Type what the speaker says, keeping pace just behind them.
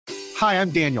Hi,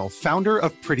 I'm Daniel, founder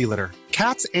of Pretty Litter.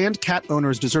 Cats and cat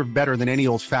owners deserve better than any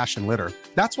old-fashioned litter.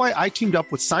 That's why I teamed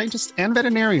up with scientists and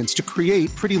veterinarians to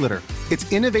create Pretty Litter.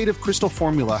 Its innovative crystal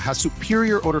formula has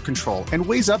superior odor control and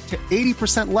weighs up to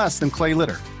 80% less than clay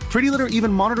litter. Pretty Litter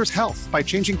even monitors health by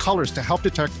changing colors to help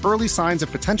detect early signs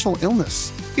of potential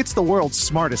illness. It's the world's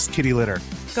smartest kitty litter.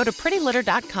 Go to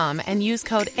prettylitter.com and use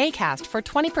code ACAST for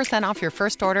 20% off your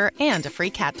first order and a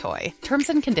free cat toy. Terms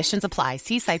and conditions apply.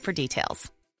 See site for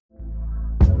details.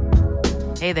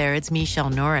 Hey there, it's Michelle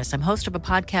Norris. I'm host of a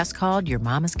podcast called Your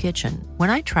Mama's Kitchen.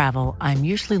 When I travel, I'm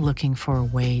usually looking for a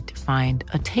way to find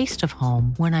a taste of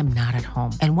home when I'm not at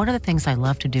home. And one of the things I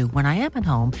love to do when I am at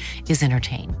home is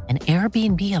entertain. And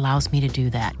Airbnb allows me to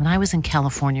do that. When I was in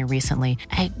California recently,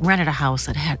 I rented a house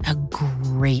that had a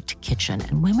great kitchen.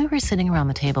 And when we were sitting around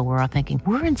the table, we're all thinking,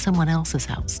 we're in someone else's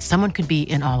house. Someone could be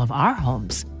in all of our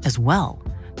homes as well.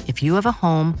 If you have a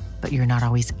home, but you're not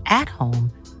always at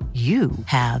home, you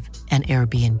have an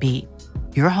Airbnb.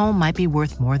 Your home might be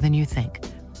worth more than you think.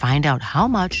 Find out how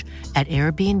much at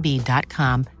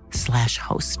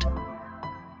airbnb.com/host.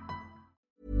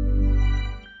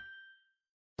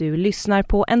 Du lyssnar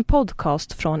på en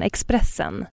podcast från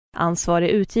Expressen. Ansvarig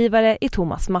utgivare är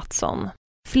Thomas Mattsson.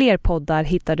 Fler poddar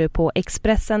hittar du på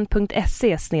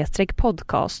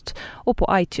expressen.se/podcast och på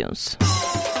iTunes.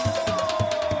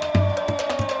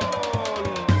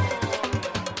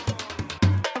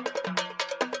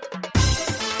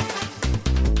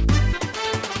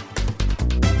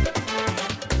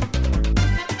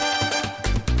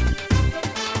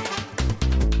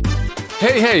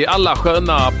 Hej alla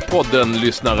sköna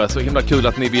podden-lyssnare, så himla kul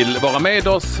att ni vill vara med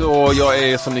oss, och jag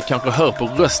är, som ni kanske hör på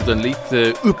rösten,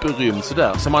 lite upprymd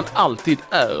sådär, som man alltid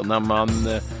är när man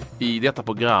i detta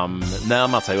program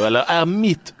närmar sig, eller är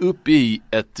mitt uppe i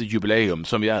ett jubileum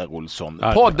som vi är, Olsson.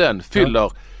 Podden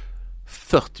fyller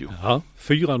 40. Ja,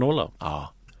 4-0.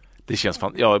 Ja, det känns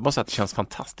jag måste säga att det känns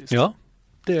fantastiskt. Ja,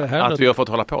 det är härligt. Att vi har fått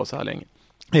hålla på så här länge.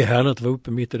 Det är härligt att vara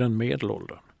uppe mitt i den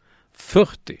medelåldern.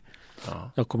 40.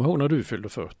 Ja. Jag kommer ihåg när du fyllde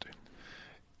 40.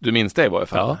 Du minns det i varje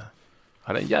fall? Ja.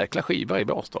 Hade en jäkla skiva i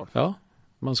Båstad. Ja,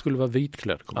 man skulle vara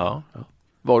vitklädd. Ja.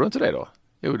 Var du inte det då?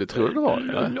 Jo, det tror du det var.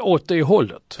 Eller? Åt det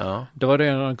hållet. Ja. Det var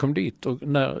det när han kom dit, och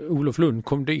när Olof Lund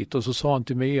kom dit och så sa han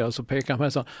till Mia, så pekade han med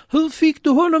och sa: hur fick du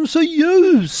honom så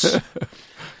ljus?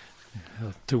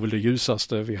 Jag tog väl det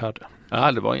ljusaste vi hade.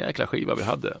 Ja, det var en jäkla skiva vi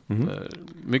hade.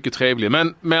 Mycket trevlig.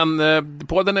 Men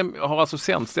podden har alltså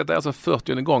sänds. Det är alltså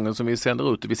 40:e gången som vi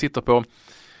sänder ut. Vi sitter på,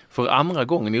 för andra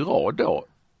gången i rad då,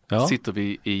 sitter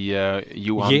vi i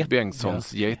Johan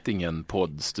Bengtssons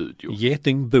Getingen-poddstudio.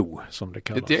 Getingbo som det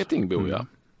kallas. Ett Getingbo, ja.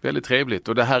 Väldigt trevligt.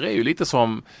 Och det här är ju lite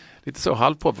så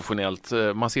halvprofessionellt.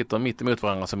 Man sitter mitt emot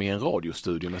varandra som i en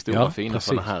radiostudio med stora fina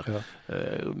sådana här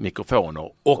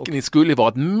mikrofoner. Och ni skulle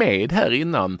varit med här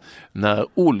innan när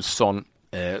Olsson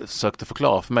sökte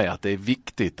förklara för mig att det är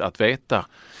viktigt att veta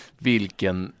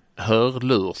vilken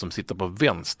hörlur som sitter på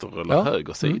vänster eller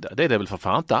höger sida. Det är det väl för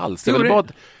fan inte alls. Det är väl bara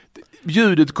att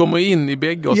ljudet kommer in i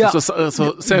bägge och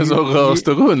sen så rörs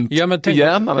det runt i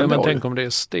hjärnan. Men tänk om det är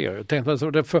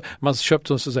stereo. Man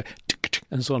köpte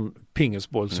en sån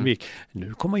pingisboll som gick.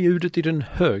 Nu kommer ljudet i den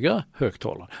högra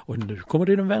högtalaren och nu kommer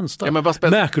det i den vänstra.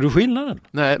 Märker du skillnaden?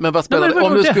 Nej, men vad spelar det?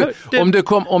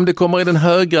 Om det kommer i den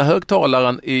högra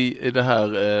högtalaren i det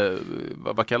här,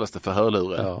 vad kallas det för,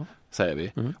 hörluren, säger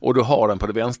vi. Och du har den på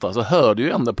det vänstra, så hör du ju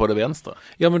ändå på det vänstra.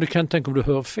 Ja, men du kan tänka om du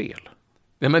hör fel.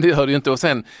 Ja, men det hör du ju inte. Och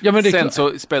sen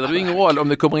så spelar det ingen roll om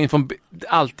det kommer in från...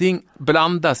 Allting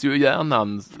blandas ju i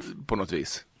hjärnan på något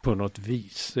vis. På något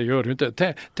vis. Det gör du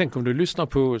inte. Tänk om du lyssnar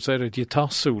på, så är det ett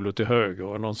gitarrsolo till höger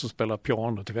och någon som spelar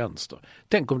piano till vänster.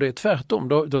 Tänk om det är tvärtom.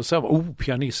 Då säger man,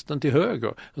 pianisten till höger.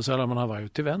 Och så säger man, han var ju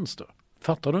till vänster.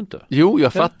 Fattar du inte? Jo,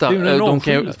 jag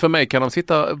fattar. För mig kan de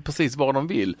sitta precis var de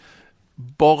vill.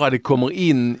 Bara det kommer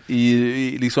in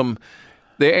i liksom...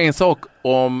 Det är en sak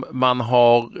om man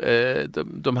har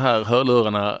de här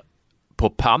hörlurarna på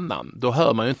pannan. Då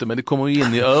hör man ju inte, men det kommer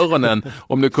in i öronen.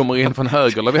 Om det kommer in från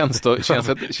höger eller vänster känns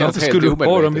helt skulle du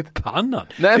ha dem i pannan?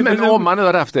 Nej, men om man nu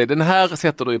har haft det. Den här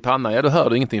sätter du i pannan. Ja, då hör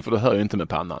du ingenting, för du hör ju inte med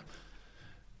pannan.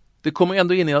 Det kommer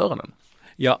ändå in i öronen.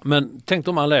 Ja, men tänk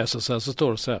om man läser så här, så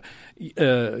står det så här.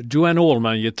 Joanne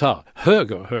Allman gitarr,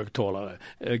 höger högtalare.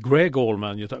 Greg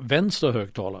Allman gitarr, vänster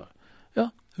högtalare. Ja,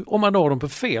 om man har dem på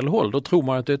fel håll, då tror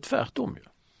man att det är tvärtom ju.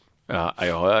 Ja,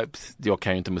 jag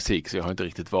kan ju inte musik, så jag har inte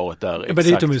riktigt varit där exakt. Men det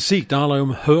är inte musik, det handlar ju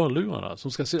om hörlurarna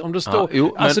som ska se. Om det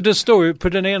står, det står ju, på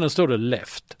den ena står det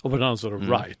left och på den andra står det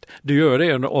right. Du gör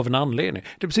det av en anledning.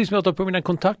 Det är precis som jag tar på mina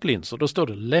kontaktlinser, då står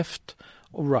det left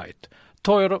och right.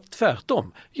 tar jag då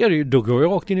tvärtom, då går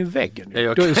jag rakt in i väggen.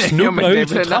 Ja, Då snubblar jag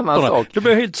ut för trapporna. Det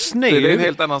blir helt sned. Det är en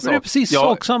helt annan sak. Men det är precis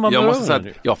samma med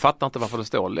öronen. Jag fattar inte varför det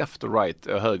står left och right,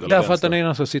 höger eller vänster. Därför att den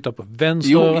ena ska sitta på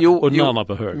vänster och den andra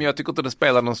på höger. Men jag tycker inte det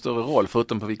spelar någon större roll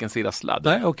förutom på vilken sida sladd.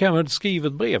 Nej, okej, men skriv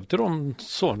ett brev till de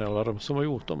eller de som har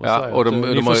gjort dem och säga och att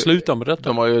ni får sluta med detta.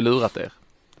 De har ju lurat er.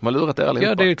 De har lurat er allihopa.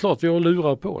 Ja, det är klart vi har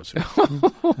lurar på oss.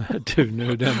 Du,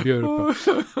 nu den bjöd på.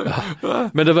 Ja.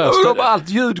 Men det värsta... Om allt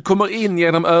ljud kommer in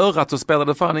genom örat så spelar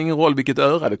det fan ingen roll vilket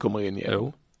öra det kommer in genom.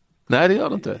 Jo. Nej, det gör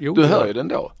det inte. Du hör ju den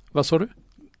då. Vad sa du?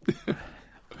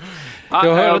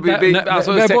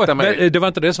 Det var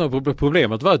inte det som var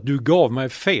problemet. Det var att du gav mig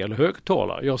fel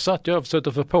högtalare. Jag satt och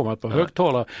försökte få på mig på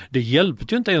högtalare. Det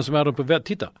hjälpte ju inte ens som hade på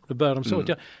titta. Då började de så att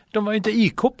de var inte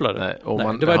ikopplade. Nej,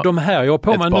 det var de här jag har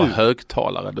på mig nu. Ett par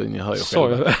högtalare, du hör ju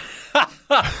själv.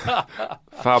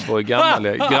 Farbror gammal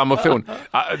grammofon.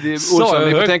 Olsson,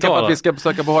 vi får tänka på att vi ska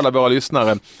försöka behålla våra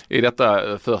lyssnare i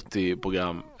detta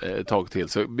 40-program ett tag till.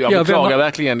 Så jag beklagar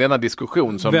verkligen denna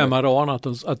diskussion. Vem hade anat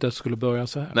att det skulle börja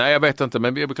så här? Nej, jag vet inte,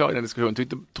 men jag beklagar den diskussionen.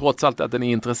 Tyckte trots allt att den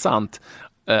är intressant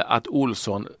att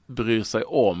Olsson bryr sig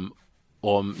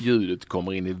om ljudet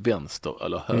kommer in i vänster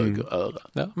eller höger öra.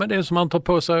 Ja, men det är som man tar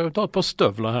på sig ett par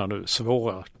stövlar här nu,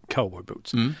 svåra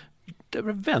cowboyboots. Det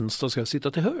är vänster ska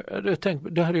sitta till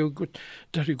höger. Det hade ju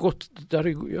gått.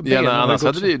 Annars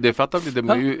hade det fattat vi.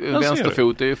 Det är ju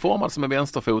vänsterfot, det är ju formad som en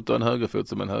vänsterfot och en högerfot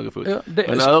som en högerfot. Ja,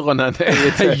 men öronen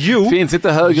finns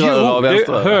inte högeröra och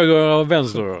vänsteröra. Högeröra och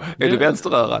vänsteröra. Är du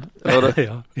vänsterörad?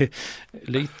 Ja,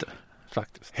 lite.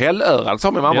 Faktiskt. Hällörad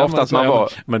sa min mamma ofta att man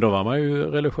var. Men då var man ju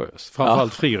religiös.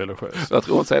 Framförallt frireligiös. Jag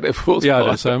tror hon säger det fortfarande.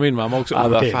 Ja, det säger min mamma också.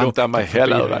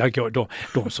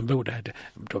 De som bor där,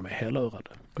 de är hällörade.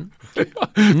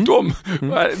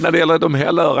 När det gäller de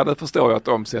hällörade förstår jag att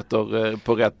de sätter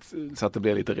på rätt så att det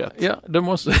blir lite rätt. Ja, det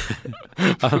måste.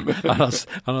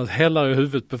 annars hällar ju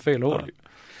huvudet på fel håll.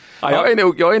 Ja,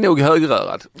 jag är nog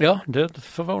högrörad. Ja, det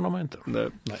förvånar mig inte. Nej.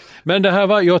 Men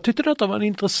jag tyckte detta var en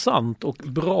intressant och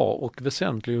bra och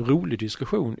väsentlig och rolig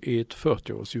diskussion i ett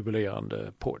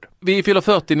 40-årsjubilerande podd. Vi fyller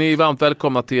 40, ni är varmt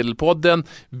välkomna till podden.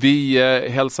 Vi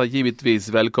hälsar givetvis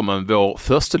välkommen vår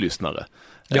första lyssnare.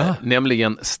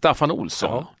 Nämligen Staffan Olsson.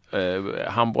 Ja.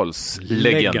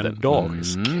 Handbollslegenden.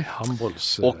 Legendarisk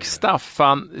handbolls... Och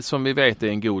Staffan, som vi vet är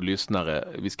en god lyssnare,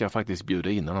 vi ska faktiskt bjuda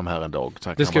in honom här en dag.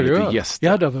 Så det ska vi göra.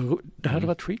 Ja, det hade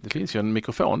varit skit. Det finns ju en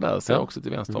mikrofon där, så också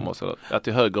till vänster om oss. Att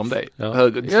till höger om dig. Ja,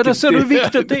 det ser du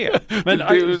viktigt det. Men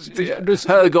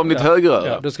höger om ditt högeröra.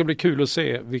 Ja, det ska bli kul att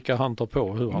se vilka han tar på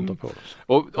och hur han tar på det.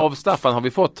 Och av Staffan har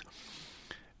vi fått.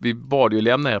 Vi bad ju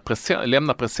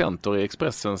lämna presenter i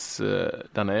Expressens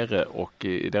där nere och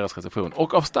i deras reception.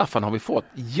 Och av Staffan har vi fått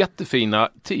jättefina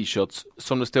t-shirts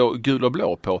som det står gul och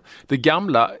blå på.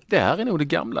 Det här är nog det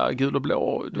gamla gul och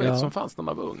blå vet, som fanns när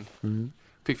man var ung.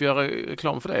 Fick vi göra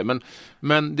reklam för det.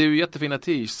 Men det är ju jättefina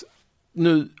t-shirts.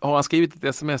 Nu har han skrivit ett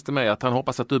sms till mig att han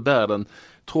hoppas att du bär den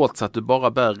trots att du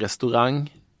bara bär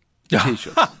restaurang.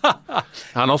 T-shirts.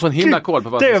 Han har sån himla koll på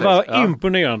vad det var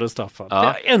imponerande, Staffan. Ja.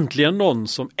 Det är äntligen någon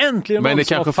som men det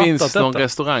kanske finns någon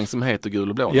restaurang som heter gul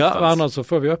och blå. Ja, annars så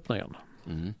får vi öppna igen.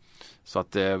 Så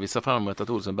att vi ser fram emot att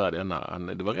Olsson bär denna.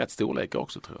 Det var rätt storlek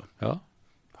också, tror jag. Ja.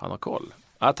 Han har koll.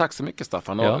 Tack så mycket,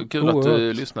 Staffan. Och kul att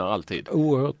du lyssnar alltid.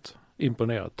 Oerhört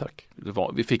imponerad, tack.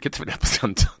 Vi fick inte för det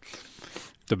presenten.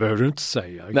 Det behöver du inte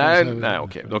säga. Nej,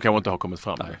 okej. De kanske inte har kommit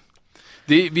fram. Nej.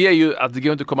 Vi är ju att det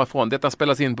går inte att komma ifrån. Detta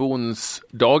spelas in på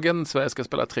onsdagen. Sverige ska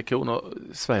spela 3 kronor.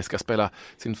 Sverige ska spela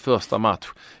sin första match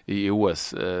i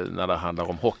OS när det handlar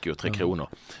om hockey och 3 kronor.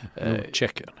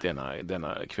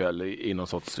 Denna kväll i någon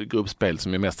sorts gruppspel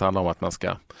som ju mest handlar om att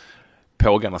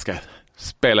pågarna ska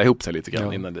spela ihop sig lite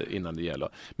grann innan det gäller.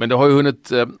 Men det har ju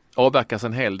hunnit avverkas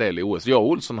en hel del i OS. Jag och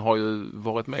Olsson har ju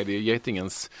varit med i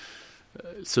Getingens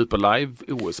Superlive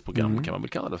OS-program kan man väl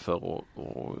kalla det för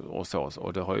och så.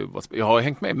 Och det har ju jag har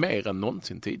hängt med mer än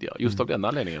någonsin tidigare just av den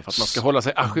anledningen för att man ska hålla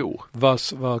sig ajour.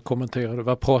 Vad kommenterade du?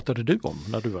 Vad pratade du om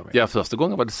när du var med? Ja, första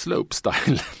gången var det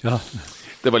slopestyle. Ja.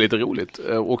 Det var lite roligt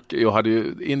och jag hade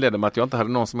ju inledde med att jag inte hade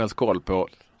någon som helst koll på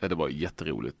det var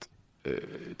jätteroligt.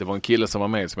 Det var en kille som var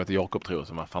med som heter Jakob tror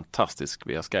som var fantastisk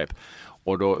via Skype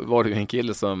och då var det ju en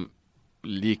kille som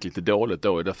gick lite dåligt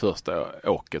då i det första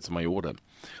åket som han gjorde.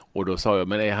 Och då sa jag,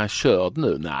 men är han körd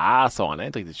nu? Nej, sa han, är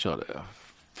inte riktigt körd.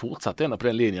 Fortsatte ändå på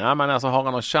den linjen. Ja, men alltså har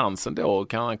han någon chans ändå?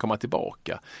 Kan han komma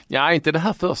tillbaka? Ja, inte det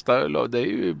här första, det är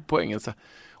ju poängen.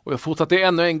 Och jag fortsatte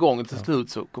ännu en gång till slut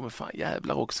så kommer fan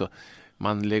jävlar också.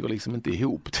 Man lägger liksom inte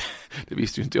ihop. Det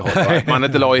visste ju inte jag. Man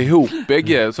inte la ihop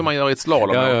bägge som man gör i ett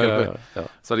slalom. Ja.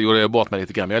 Så det gjorde jag bort mig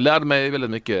lite grann. Men jag lärde mig väldigt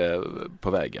mycket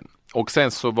på vägen. Och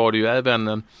sen så var det ju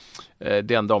även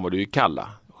Den dagen var det ju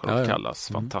Kallas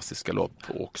fantastiska lopp.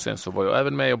 Och sen så var jag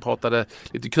även med och pratade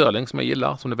lite curling som jag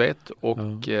gillar, som du vet. Och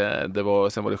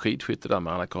sen var det skidskytte där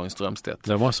med Anna-Karin Strömstedt.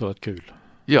 Det var så kul.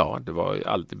 Ja, det var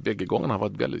alltid, bägge gångerna har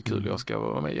varit väldigt kul. Jag ska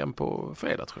vara med igen på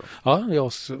fredag, tror jag. Ja,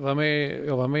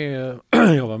 jag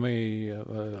var med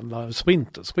i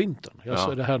sprinten. Jag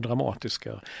såg det här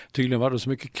dramatiska. Tydligen var det så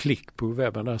mycket klick på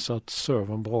webben där så att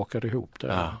servern brakade ihop där.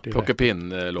 Ja,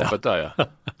 Plockepinn-loppet där, ja.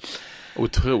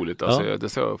 Otroligt, alltså, det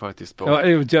såg jag faktiskt på.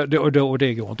 Och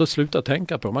det går inte att sluta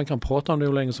tänka på. Man kan prata om det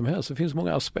hur länge som helst. Det finns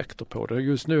många aspekter på det.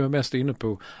 Just nu är jag mest inne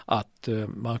på att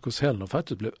Marcus Hellner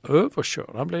faktiskt blev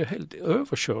överkörd. Han blev helt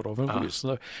överkörd av en ryss.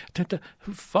 Jag tänkte,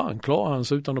 hur fan klarar han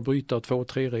sig utan att bryta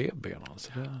 2-3 revben?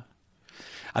 Alltså,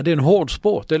 det är en hård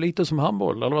sport. Det är lite som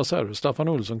handboll. Eller vad säger du? Staffan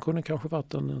Olsson kunde kanske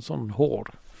varit en sån hård.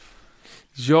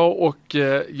 Ja, och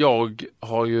jag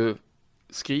har ju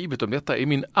skrivit om detta i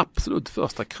min absolut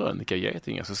första krönika i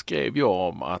Getinge, så skrev jag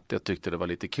om att jag tyckte det var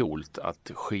lite coolt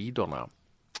att skidorna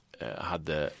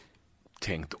hade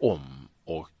tänkt om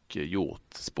och gjort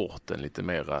sporten lite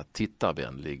mer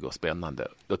tittarvänlig och spännande.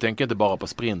 Jag tänker inte bara på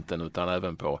sprinten utan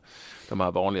även på de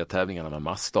här vanliga tävlingarna med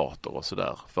massstarter och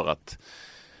sådär, för att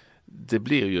det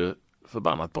blir ju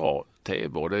förbannat bra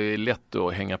tv och det är lätt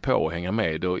att hänga på och hänga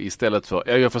med, och istället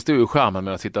för, jag förstår ju skärmen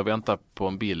med att sitta och vänta på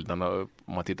en bild om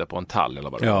man tittar på en tall eller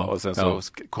vad det var, och sen så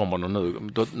kommer någon nu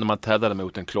när man tävlade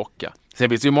mot en klocka. Sen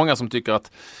finns det ju många som tycker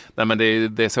att nej, men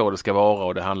det är så det ska vara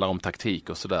och det handlar om taktik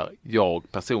och sådär.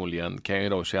 Jag personligen kan ju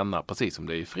då känna, precis som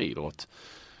det är i friidrott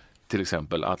till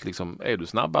exempel, att liksom, är du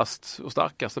snabbast och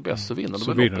starkast och bäst så vinner du.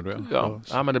 Så vinner du,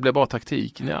 ja, men det blir bara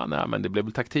taktik. Nej, men det blir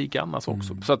väl taktik annars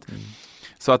också.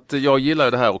 Så att jag gillar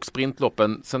ju det här, och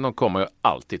sprintloppen, sen de kommer jag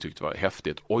alltid tyckte var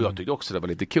häftigt, och jag tyckte också det var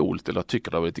lite coolt, eller jag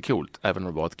tycker det var lite coolt, även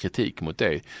om det var ett kritik mot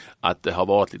det, att det har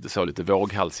varit lite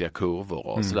våghalsiga kurvor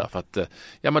och sådär, för att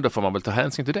men då får man väl ta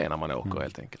hänsyn till det när man åker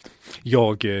helt enkelt.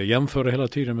 Jag jämför det hela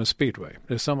tiden med speedway.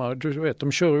 Det är samma, du vet,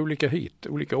 de kör olika hit,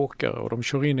 olika åkare, och de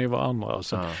kör in i varandra.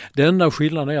 Alltså. Den enda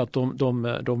skillnaden är att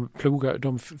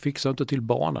de fixar inte till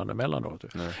banan emellanåt.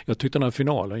 Jag tyckte när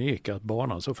finalen gick att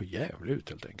banan så för jävligt ut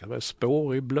helt enkelt. Det var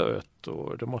spår i blöt,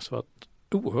 och det måste varit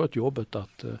oerhört jobbigt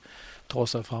att ta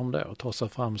sig fram där och ta sig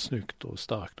fram snyggt och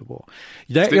starkt och bra.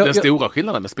 Den stora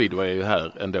skillnaden med speedway är ju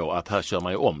här ändå att här kör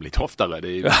man ju om lite oftare.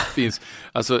 Det finns,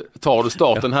 alltså tar du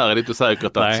starten här är det inte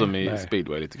säkert att som i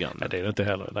speedway lite grann. Nej, det är det inte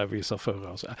heller. Det visar förr.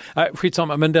 Alltså.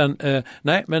 Skitsamma, men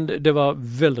men det var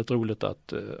väldigt roligt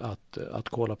att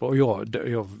kolla på. Och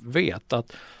jag vet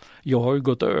att jag har ju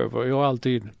gått över, jag har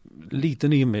alltid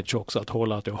liten image också att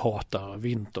hålla att jag hatar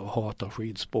vinter, hatar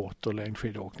skidsport och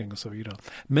längdskidåkning och så vidare.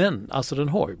 Men alltså den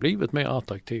har ju blivit mer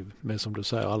attraktiv med, som du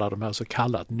säger, alla de här så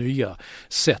kallat nya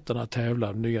sätten att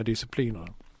tävla, nya disciplinerna.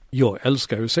 Jag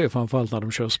älskar ju att se framförallt när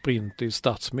de kör sprint i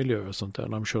stadsmiljö och sånt där,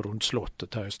 när de kör runt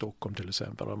slottet här i Stockholm till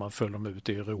exempel, där man följer dem ut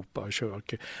i Europa och kör.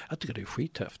 Jag tycker det är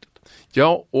skithäftigt.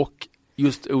 Ja, och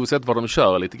just oavsett vad de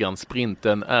kör lite grann,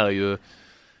 sprinten är ju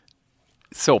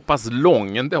så pass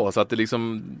lång ändå så att det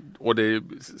liksom, och det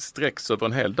sträcks över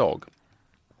en hel dag.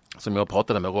 Som jag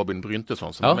pratade med Robin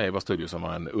Bryntesson som var med i vår studio, som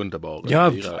var en underbar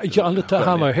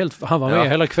han var med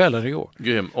hela kvällen igår.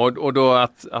 Grym. Och då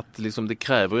att liksom det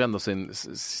kräver ju ändå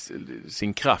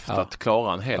sin kraft att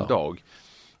klara en hel dag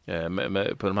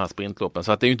på de här sprintloppen.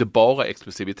 Så att det är ju inte bara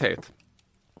explosivitet.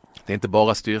 Det är inte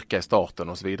bara styrka i starten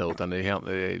och så vidare, utan det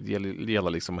gäller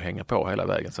liksom att hänga på hela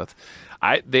vägen. Så att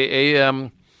nej, det är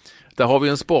där har vi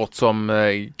en sport som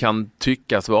kan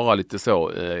tyckas vara lite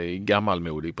så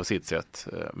gammalmodig på sitt sätt,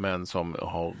 men som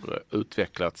har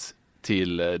utvecklats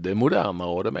till det moderna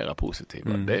och det mera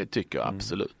positiva. Det tycker jag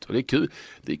absolut. Och det är kul.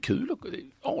 Det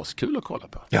är askul att kolla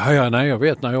på. Nej, jag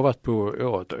vet när jag har varit på,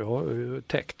 jag har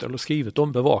täckt eller skrivit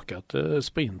om bevakat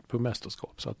sprint på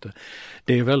mästerskap, så att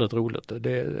det är väldigt roligt.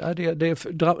 Det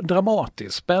är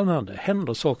dramatiskt, spännande,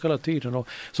 händer saker hela tiden, och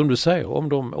som du säger, om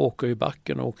de åker i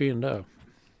backen och åker in där,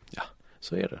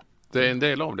 så är det. Det är en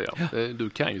del av det. Ja. Du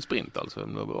kan ju sprint alltså.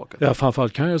 Ja,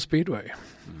 framförallt kan jag speedway.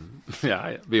 Ja,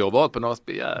 vi har varit på några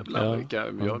vi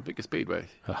har mycket speedway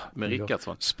med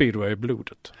Rickardsson. Speedway är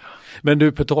blodet. Men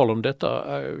du, på tal om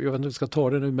detta, jag vet inte om vi ska ta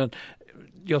det nu, men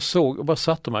jag bara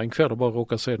satte mig en kväll och bara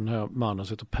råkade se den här mannen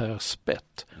som heter Per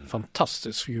Spett.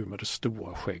 Fantastisk figur med det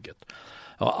stora skägget.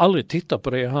 Jag har aldrig tittat på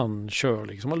det han kör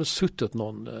liksom, eller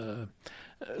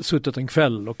suttit en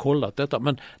kväll och kollat detta,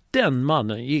 men den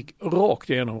mannen gick rakt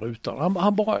igenom rutan.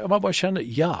 Man bara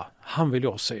kände, han vill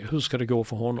jag se. Hur ska det gå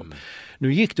för honom?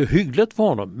 Nu gick det hyggligt för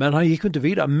honom, men han gick inte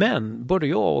vidare. Men både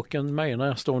jag och en mig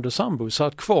närstående sambo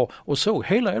satt kvar och såg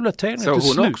hela jävla tävlingen.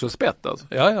 Så hon också Spett alltså?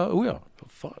 Ja.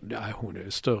 Fan, hon är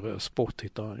större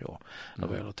sporttittare än jag.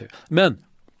 Men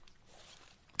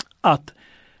att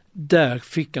där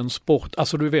fick en sport,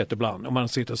 alltså du vet ibland om man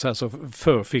sitter så här, så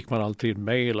förr fick man alltid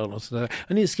mejl eller något sådär.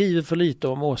 Ni skriver för lite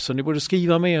om oss och ni borde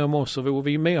skriva mer om oss och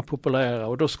vi är mer populära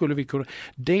och då skulle vi kunna.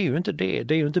 Det är ju inte det.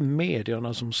 Det är ju inte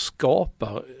medierna som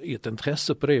skapar ett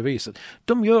intresse på det viset.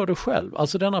 De gör det själv.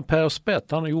 Alltså denna Per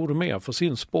Spett, han gjorde mer för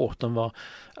sin sport än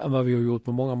vad vi har gjort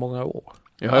på många, många år.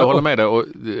 Ja, jag håller med dig och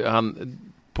han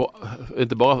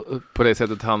inte bara på det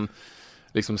sättet han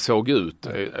liksom såg ut.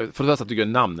 För det första tycker jag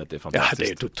namnet är fantastiskt. Ja,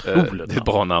 det är ett otroligt det är ett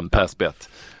bra namn, Per Spett.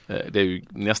 Det är ju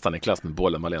nästan i klass med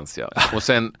Bollen Valencia. Och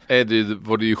sen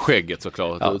var det ju skägget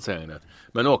såklart, utseendet.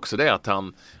 Men också det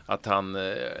att han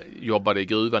jobbade i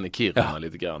gruvan i Kiruna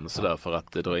lite grann sådär för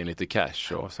att dra in lite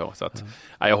cash och så. Så att,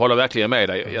 jag håller verkligen med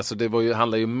dig. Alltså, det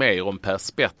handlar ju mer om Per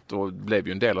Spett och blev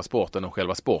ju en del av sporten och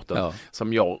själva sporten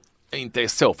som jag inte är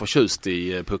så förtjust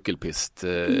i puckelpist.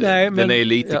 Nej, men den är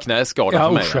lite knäskadad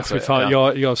för mig.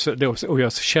 Alltså,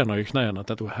 jag känner ju knäna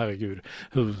att herregud,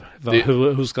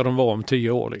 hur ska de vara om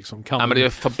 10 år liksom? Men det är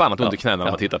förbannat ont i knäna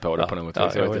när man tittar på det på något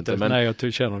vis. Nej,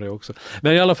 jag känner det också.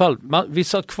 Men i alla fall, vi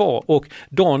satt kvar och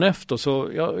dagen efter så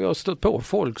jag har stött på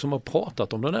folk som har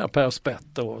pratat om den här Per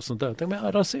Spett och sånt där.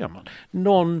 Men där ser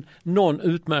man. Någon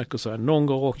utmärker sig, någon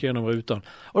går rakt genom rutan.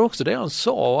 Och också det han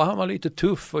sa, och han var lite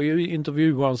tuff och i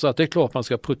intervjuan så att det är klart man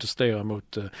ska protestera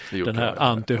mot den här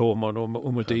antihomon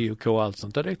och mot IOK och allt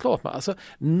sånt där. Det är klart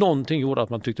någonting gjorde att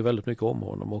man tyckte väldigt mycket om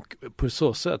honom och på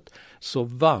så sätt så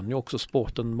vann ju också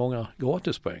sporten många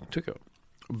gratispoäng tycker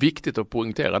jag. Viktigt att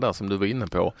poängtera där som du var inne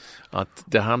på att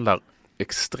det handlar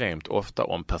extremt ofta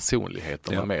om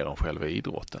personligheter mer än själva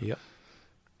idrotten. Ja.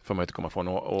 Får man inte komma från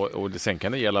och sen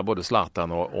kan det gälla både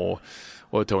Zlatan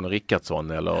och Tony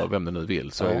Rickardsson eller vem det nu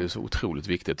vill så är det så otroligt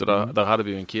viktigt och där hade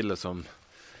vi ju en kille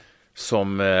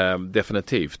som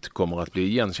definitivt kommer att bli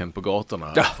igenkänd på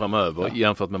gatorna framöver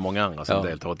jämfört med många andra som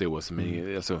deltar i OS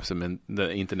som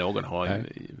inte någon har en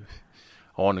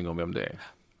aning om vem det är.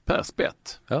 Per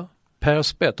Spett. Ja. Per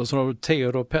Spett och så har du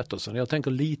Theodor Pettersson. Jag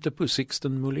tänker lite på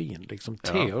Sixten Molin. Liksom.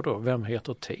 Theodor, vem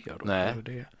heter Theodor?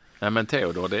 Nej, men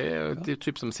Theodor, det är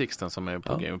typ som Sixten som är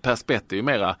på game. Per Spett är ju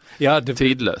mera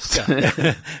tidlöst. Ja.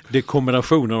 Det är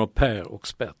kombinationen av Per och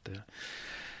Spett.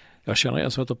 Jag känner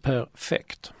en som heter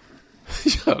Perfekt.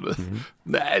 Gör du?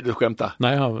 Nej, du skämtar.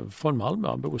 Nej, han är från Malmö,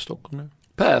 han bor i Stockholm nu.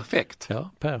 Perfekt. Ja,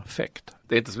 perfekt.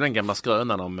 Det är inte som den gamla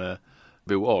skrönan om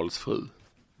Bo Ahls fru.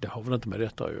 Det har väl inte med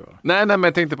detta att göra. Nej, men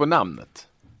jag tänkte på namnet.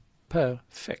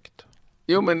 Perfekt.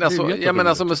 Jo, men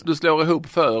alltså du slår ihop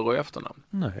för- och efternamn.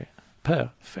 Nej,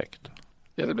 perfekt.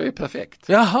 Ja, det blir ju perfekt.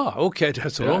 Jaha, okej, det är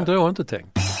så långt har jag inte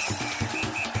tänkt.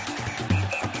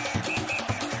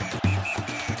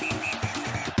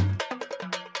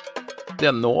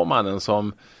 Den norrmannen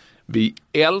som vi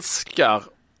älskar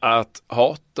att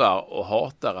hata och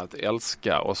hatar att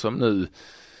älska och som nu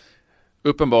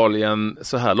uppenbarligen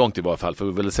så här långt i varje fall får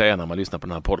vi väl säga när man lyssnar på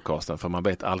den här podcasten för man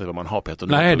vet aldrig vad man har Peter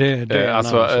Nej, det är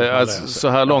alltså så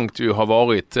här långt ju har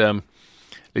varit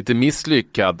lite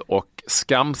misslyckad och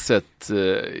skamset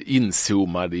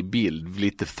inzoomad i bild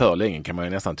lite för länge kan man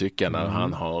ju nästan tycka när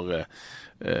han har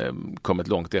kommit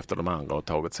långt efter de andra och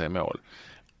tagit sig i mål.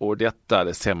 Och det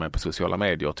ser man på sociala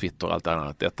medier och Twitter och allt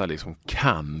annat. Detta liksom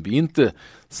kan vi inte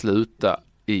sluta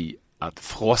i att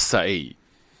frossa i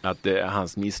att det är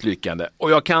hans misslyckande.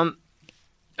 Och jag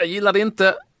gillar det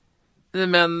inte,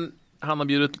 men han har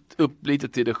bjudit upp lite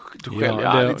till det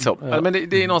själv. Lite så. Men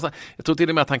det är någonstans, jag tror till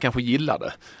och med att han kanske gillar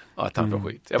det. Att han får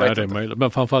skit. Jag vet inte. Det är möjligt.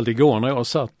 Men framförallt igår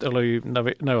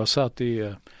när jag satt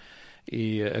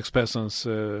i Expressens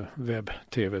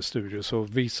webb-tv-studio så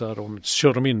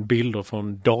kör de in bilder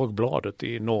från Dagbladet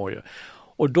i Norge.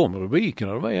 Och de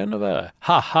rubrikerna var ännu värre.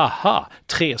 Ha, ha, ha.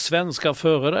 3 svenskar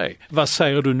före dig. Vad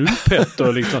säger du nu,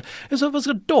 Petter? Liksom.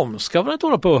 De ska väl inte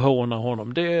hålla på och håna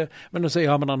honom. Men de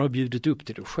säger men han har bjudit upp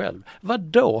till det själv.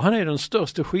 Vadå? Han är den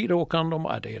största skidåkaren.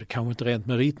 Det är kanske inte rent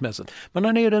meritmässigt. Men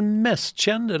han är den mest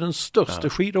kände, den största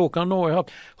skidåkaren Norge har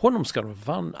haft. Honom ska de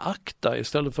fan akta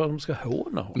istället för att de ska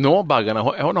håna honom. Norrbaggarna,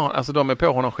 alltså de är på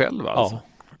honom själva alltså. Ja.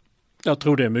 Jag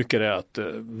tror det är mycket det att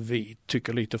vi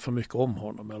tycker lite för mycket om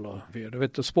honom. Eller,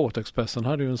 vet, Sportexpressen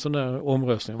hade ju en sån där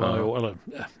omröstning varje år. Eller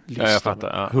lista. Jag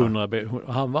fattar. 100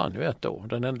 han vann ju ett år.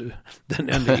 Den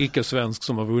enda icke-svensk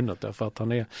som har vunnit därför att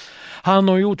han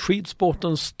har gjort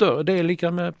skidsporten större. Det är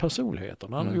lika med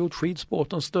personligheten. Han har gjort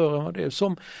skidsporten större än vad det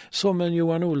är. Som en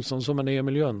Johan Olsson, som en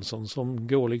Emil Jönsson som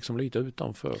går liksom lite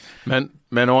utanför.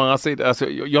 Men å andra sidan, alltså,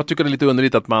 jag tycker det är lite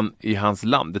underligt att man i hans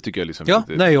land, det tycker jag liksom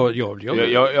inte. Nej,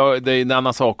 det är en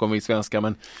annan sak om vi svenskar,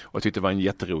 men jag tyckte det var en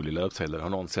jätterolig löpsedel. Har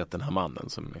någon sett den här mannen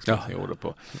som Expressen gjorde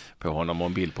på honom och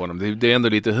en bild på honom? Det är ändå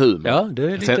lite humor. Ja, det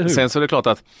är lite humor. Sen så är det klart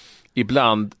att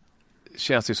ibland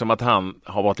känns ju som att han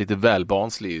har varit lite väl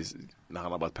barnslig när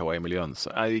han har varit på Emil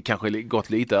Jönsson. Kanske gått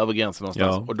lite över gränsen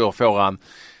någonstans. Ja. Och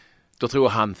då tror jag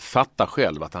han fattar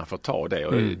själv att han får ta det.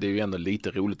 Och det är ju ändå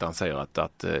lite roligt att han säger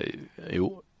att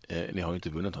ni har ju inte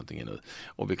vunnit någonting ännu.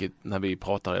 Och när vi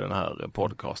pratar i den här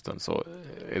podcasten så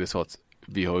är det så att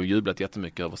vi har ju jublat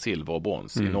jättemycket över silver och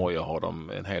brons. I Norge har de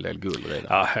en hel del guld redan.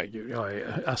 Ja, herregud.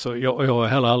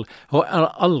 Jag har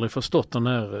aldrig förstått den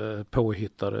här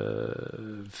påhittade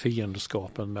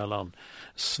fiendskapen mellan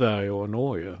Sverige och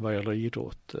Norge vad gäller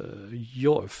idrott.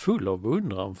 Jag är full av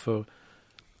undran för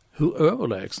hur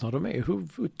överlägsna de är, hur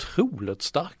otroligt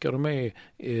starka de är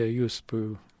just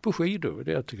på skidor.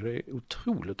 Jag tycker det är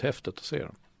otroligt häftigt att se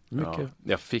dem. Ja,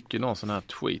 jag fick ju någon sån här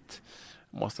tweet.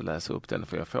 Måste läsa upp den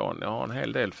för jag har en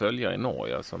hel del följare i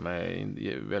Norge som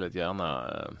är väldigt gärna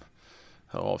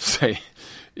hör av sig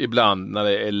ibland när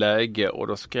det är läge, och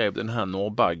då skrev den här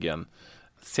Norrbaggen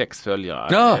 6 följare.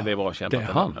 Ja, det var kämpat. Det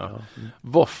är han. Ja.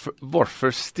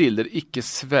 Varför ställer icke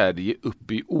Sverige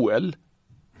upp i OL?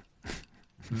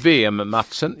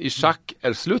 VM-matchen i schack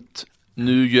är slut.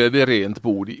 Nu gör vi rent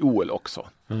bord i OL också.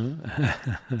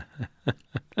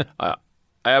 Ja.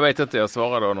 Jag vet inte, jag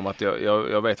svarade honom att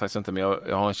jag vet faktiskt inte, men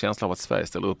jag har en känsla av att Sverige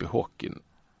ställer upp i hockeyn.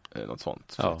 Något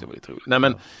sånt. Ja. Det var lite roligt. Nej,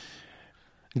 men,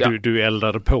 du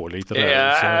eldade på lite där.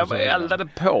 Jag eldade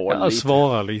på lite.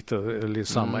 Svara lite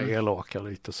samma elaka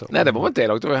lite så. Nej, det var inte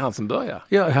elakt, det var han som började.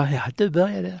 Ja, du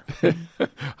började.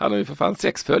 Han har ju för fan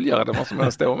 6 följare, det måste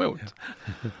man stå emot.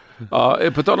 Ja,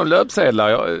 på tal om löpsedlar,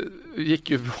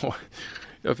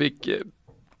 jag fick...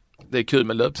 Det är kul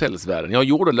med löpsedelsvärlden. Jag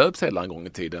gjorde löpsedlar en gång i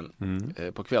tiden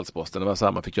på Kvällsposten. Det var så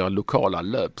här, man fick göra lokala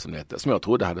löp som jag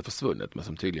trodde hade försvunnit, men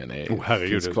som tydligen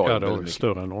finns kvar. Ja, det var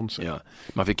större än någonsin. Ja.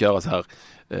 Man fick göra så här,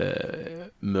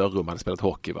 Mörrum hade spelat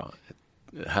hockey, va?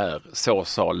 Här, så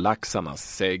sa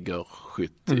Laxarnas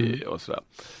segerskytt och sådär.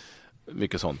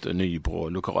 Mycket sånt, Nybro,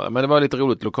 lokala. Men det var lite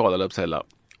roligt, lokala löpsedlar.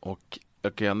 Och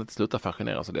jag kan inte sluta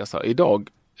fascineras av dessa. Idag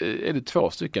är det 2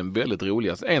 stycken väldigt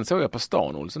roliga. En såg jag på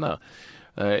stan, Olsen här.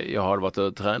 Jag har varit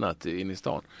och tränat in i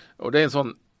stan. Och det är en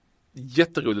sån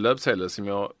jätterolig löpsedel som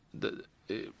jag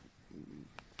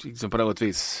liksom på något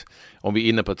vis, om vi är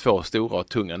inne på 2 stora och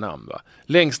tunga namn, va.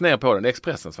 Längst ner på den,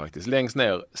 Expressens faktiskt, längst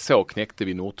ner så knäckte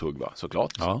vi Northug, va,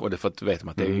 såklart. Ja. Och det för att vet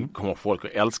man att det kommer folk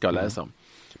att älska att läsa om.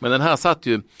 Men den här satt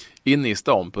ju inne i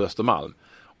stan på Östermalm,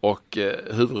 och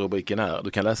huvudrubriken är, du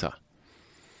kan läsa.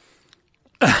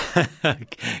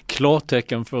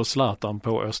 Klartecken för Zlatan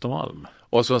på Östermalm.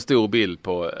 Och så en stor bild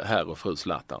på herr och fru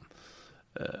Zlatan.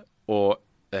 Och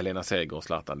Elena Seger och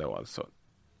Zlatan då alltså.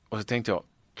 Och så tänkte jag,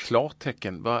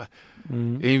 klartecken, det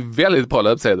är en väldigt bra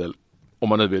löpsedel om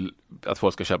man nu vill att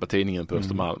folk ska köpa tidningen på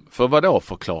Östermalm. För vad då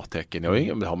för klartecken?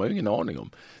 Det har man ju ingen aning om.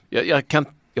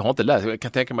 Jag har inte läst, jag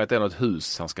kan tänka mig att det är något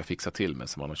hus han ska fixa till med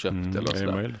som han har köpt eller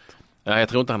sådär. Nej, jag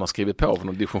tror inte han har skrivit på för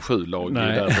någon division 7-lag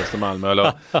där på Östermalm.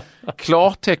 Eller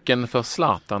klartecken för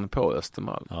Zlatan på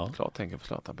Östermalm. Ja. Klartecken för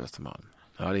Zlatan på Östermalm.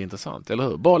 Ja, det är intressant, eller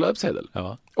hur? Bara löpsedel.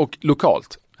 Ja. Och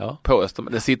lokalt på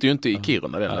Östermalm. Det sitter ju inte i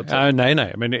Kiruna, den löpsedeln.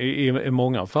 Nej. Men i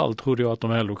många fall trodde jag att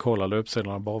de här lokala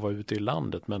löpsedlarna bara var ute i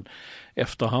landet. Men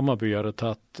efter Hammarby hade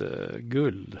tagit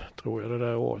guld, tror jag, det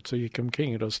där året, så gick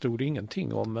omkring och då stod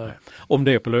ingenting om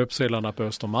det på löpsedlarna på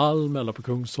Östermalm eller på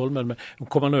Kungsholmen. Men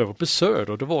kom man över på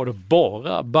Söder, då var det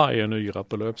bara Bajenyra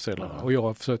på löpsedlarna. Och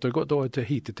jag försökte gå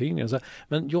hit till tidningen och säga,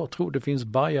 men jag tror det finns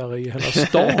bajare i hela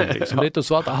stan. Liksom. Det är inte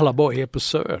så att alla bara är på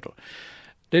Söder.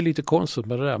 Det är lite konstigt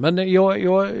med det där. Men jag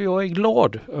är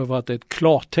glad över att det är ett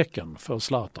klartecken för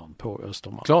Zlatan på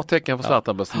Östermalm. Klartecken för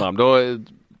Zlatan på Östermalm. Då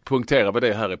punkterar vi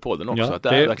det här i podden också. Ja, att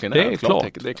det verkligen är ett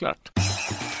klartecken. Det är klart.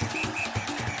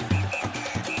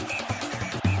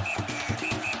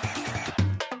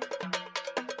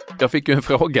 Jag fick ju en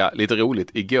fråga, lite roligt,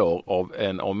 igår av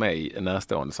en av mig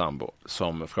närstående sambo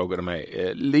som frågade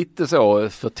mig lite så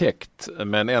förtäckt,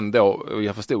 men ändå,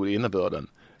 jag förstod innebörden.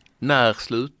 När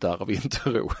slutar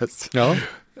vinter-OS? Ja.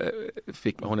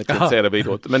 Fick man, hon inte se det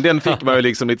vidåt. Men den fick man ju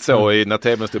liksom lite så när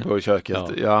tvn stod på i köket.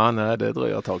 Ja, nej, det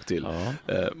dröjer ett tag till.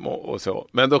 Och så.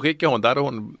 Men då skickade hon, där hade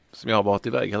hon, som jag har varit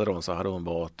iväg hela dagen, så hade hon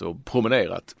varit och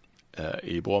promenerat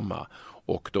i Bromma.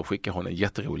 Och då skickade hon en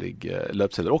jätterolig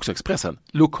löpsedel, också Expressen.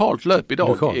 Lokalt löp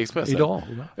idag i Expressen. Idag.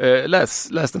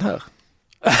 Läs den här.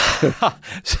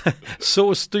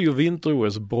 Så styr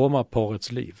vinter-OS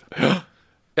Brommaparets liv.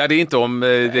 Ja, det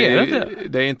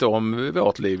är inte om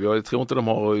vårt liv. Jag tror inte de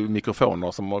har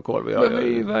mikrofoner som har koll.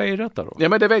 Vad är detta då? Ja,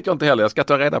 men det vet jag inte heller. Jag ska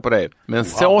ta reda på det. Men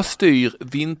så styr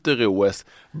vinter-OS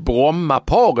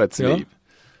Brommaparets liv.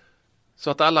 Så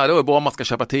att alla då i Bromma ska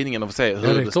köpa tidningen och få se hur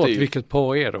det styr. Klart, vilket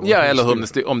par är det? Ja, eller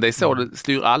hur om det är så det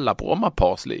styr alla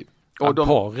Brommapars liv. Och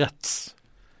parets.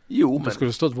 Jo, men... Det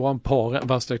skulle stått vara en par,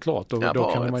 fast det är klart. Och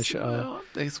då kan man...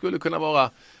 det skulle kunna vara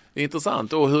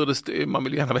intressant. Och hur det man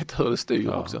vill gärna veta hur det styr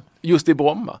också. Just i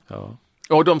Bromma. Ja.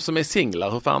 Och de som är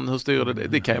singlar, hur styr det?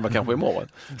 Det kan ju vara kanske imorgon.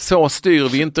 Så styr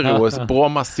Vinter-OS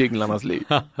Bromma-singlarnas liv.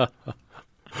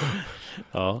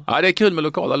 Ja, det är kul med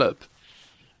lokala löp.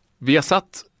 Vi har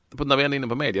satt, när vi är inne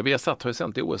på media, vi har ju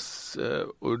sänt i OS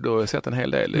och då har jag sett en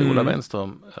hel del. Ola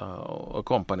Wenström och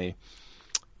company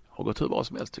har gått hur bra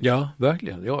som helst. Ja,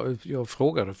 verkligen. Jag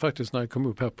frågade faktiskt när jag kom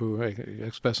upp här på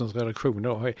Expressens redaktion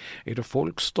då, är det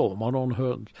folkstorm?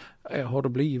 Har det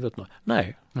blivit något?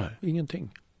 Nej,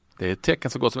 ingenting. Det är ett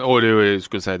tecken så gott som, och det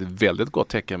skulle säga ett väldigt gott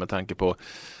tecken med tanke på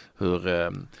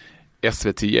hur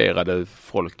SVT-gerade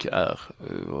folk är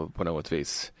på något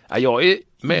vis. Jag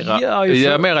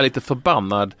är mera lite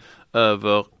förbannad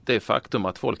över det faktum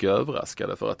att folk är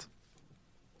överraskade för att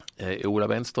Ola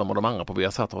Wenström och de andra på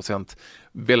Viasat har sänt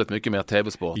väldigt mycket mer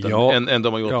tv-sporten än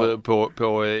de har gjort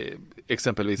på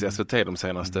exempelvis SVT de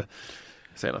senaste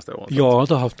åren. Jag har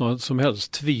inte haft något som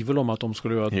helst tvivel om att de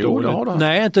skulle göra ett dåligt.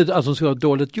 Nej, inte att de skulle göra ett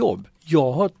dåligt jobb.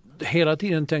 Jag har hela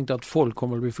tiden tänkt att folk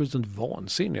kommer att bli fullständigt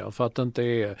vansinniga för att det inte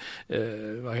är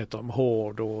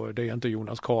Hård och det är inte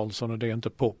Jonas Karlsson och det är inte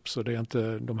Pops och det är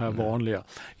inte de här vanliga.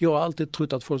 Jag har alltid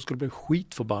trott att folk skulle bli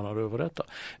skitförbannade över detta.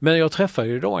 Men jag träffade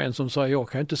idag en som sa jag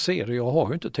kan inte se det, jag har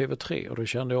ju inte TV3 och då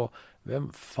kände jag,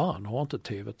 vem fan har inte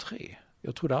TV3?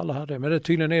 Jag trodde alla hade det, men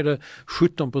tydligen är det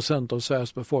 17% av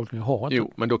Sveriges befolkning har inte.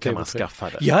 Jo, men då kan TV3. Man skaffa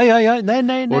det. Ja,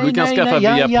 nej. Och du kan skaffa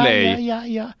via Play.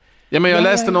 Ja. Ja, men jag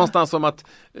läste någonstans om att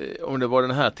om det var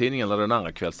den här tidningen eller den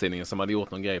andra kvällstidningen som hade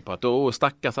gjort någon grej på att då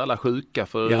stackars alla sjuka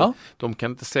för de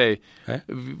kan inte se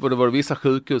vad det var vissa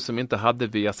sjukhus som inte hade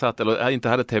Viasat eller inte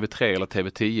hade TV3 eller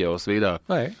TV10 och så vidare.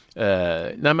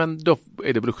 Nej, men då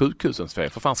är det väl sjukhusens fel.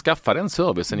 För fan, skaffa den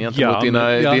servicen gentemot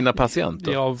dina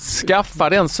patienter. Skaffa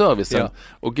den servicen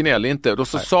och gnäll inte. Då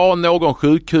så sa någon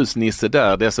sjukhusnisse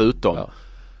där dessutom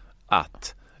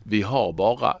att vi har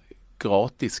bara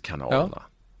gratiskanalerna.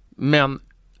 Men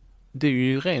det är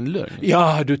ju ren lögn.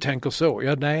 Ja, du tänker så.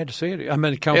 Ja, nej, det ser du. Ja,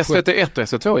 men kanske... SVT1 och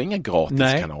SVT2 är inga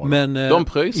gratiskanaler. Men de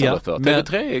pröjsar det för.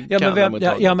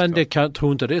 TV3 men det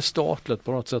tror inte det är statligt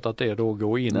på något sätt att det då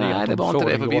går in. Nej, det var inte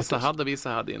det. För vissa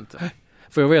hade inte.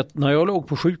 För jag vet, när jag låg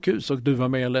på sjukhus och du var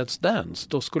med i Let's Dance,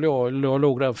 då skulle jag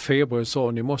låg där feber och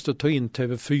sa ni måste ta in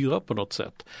TV4 på något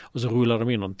sätt. Och så rullade de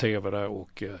in någon TV där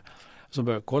och som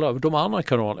började kolla. De andra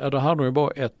kanalerna, då hade de ju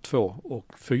bara 1, 2 och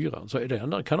 4. Så är det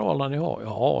enda kanalerna ni har?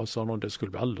 Ja, sa någon, det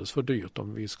skulle bli alldeles för dyrt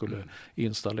om vi skulle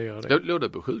installera det. Jag låg där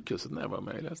på sjukhuset när jag var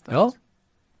med i Let's Dance. Ja.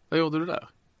 Vad gjorde du där?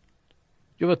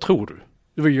 Ja, vad tror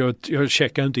du? Jag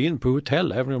checkar inte in på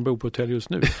hotell, även om jag bor på hotell just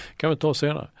nu. Kan vi ta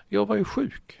senare. Jag var ju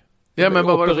sjuk. Men vad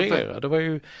var det för? Det var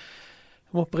ju,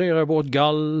 de opererade bort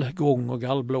gallgång och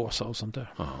gallblåsa och sånt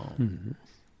där.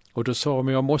 Och då sa de,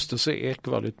 jag måste se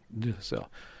ekvalitet.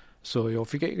 Så jag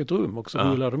fick eget rum och så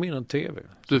rullade de in en tv.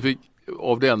 Du fick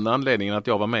av den anledningen att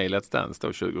jag var med i Let's Dance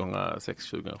då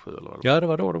 2006-2007 eller vad? Ja, det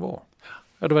var då det var.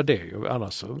 Ja, det var det.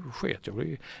 Annars så sket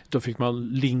jag. Då fick man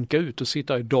linka ut och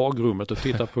sitta i dagrummet och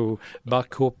titta på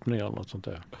backhoppning eller något sånt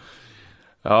där.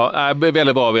 Ja, det är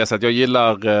väldigt bra. Jag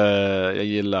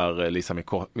gillar Lisa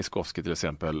Miskovsky till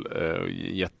exempel.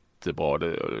 Jättebra.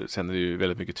 Sen är det ju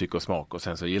väldigt mycket tycke och smak. Och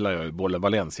sen så gillar jag Bollen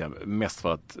Valencia mest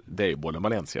för att det är Bollen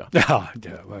Valencia. Ja.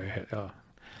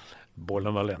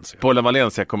 Bollen Valencia. Bollen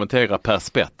Valencia kommenterar per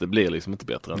spett. Det blir liksom inte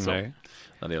bättre än så. Nej.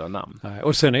 När det gäller namn. Nej.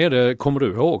 Och sen kommer du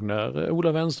ihåg när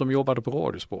Ola Wenström jobbade på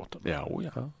Radiosporten? Ja.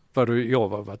 Jag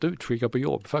var varit utskickad på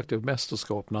jobb faktiskt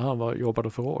mästerskap när han jobbade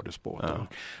för Radiosporten. Ja.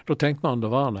 Då tänkte man, då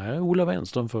var han Ola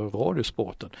Wenström för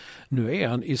Radiosporten. Nu är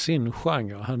han i sin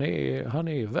genre, han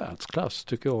är i världsklass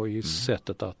tycker jag i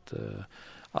sättet att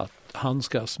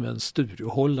handskas med en studio,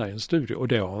 hålla i en studio. Och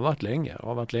det har han varit länge. Han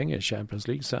har varit länge i Champions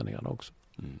League-sändningarna också.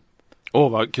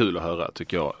 Vad kul att höra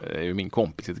tycker jag. Är ju min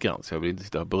kompis lite grann så jag vill inte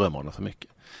sitta och berömma honom för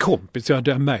mycket. Kompis, det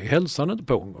är mig hälsade inte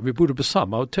på honom. Vi bodde på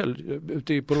samma hotell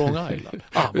ute på Long Island.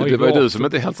 Det var ju du som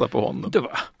inte hälsade på honom. Det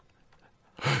var...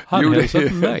 Han hälsade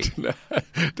på mig.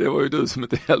 Det var ju du som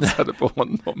inte hälsade på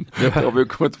honom. Det har vi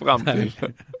kommit fram till.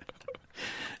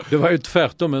 Det var ju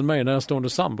tvärtom med mig när jag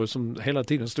stod sambo som hela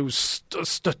tiden stod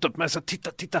stöttade på mig. Så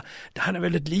titta, han är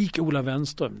väldigt lik Ola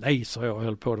Wenström. Nej, sa jag och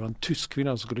höll på. Det var en tysk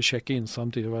kvinna som skulle checka in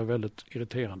samtidigt. Det var väldigt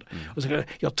irriterande. Och så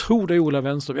jag tror det är Ola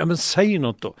Wenström. Ja, men säg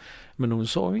något då. Men hon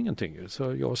sa ju ingenting.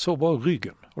 Så jag såg bara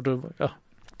ryggen. Och då,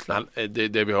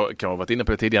 det vi kan ha varit inne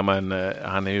på tidigare, men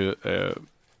han är ju...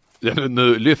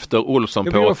 Nu lyfter Olsson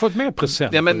på... Vi har fått mer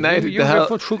present. Ja, men nej, vi har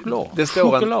fått choklad.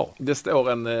 Det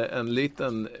står en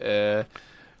liten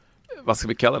vad ska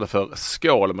vi kalla det för,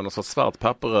 skål med något sorts svart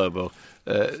papper över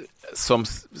som,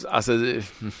 alltså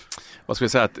vad ska vi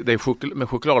säga, att det är med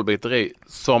chokladbitar i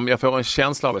som jag får en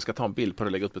känsla av, jag ska ta en bild på det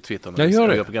och lägga ut på Twitter när jag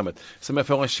gör programmet, som jag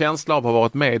får en känsla av har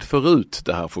varit med förut,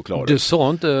 det här chokladet. Det sa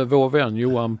inte vår vän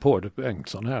Johan Podd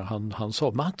Bengtsson här, han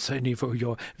sa, Mats,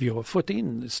 vi har fått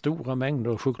in stora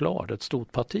mängder choklad, ett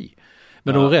stort parti.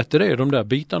 Men de rätt i det, de där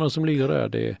bitarna som ligger där,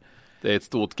 det är ett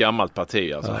stort gammalt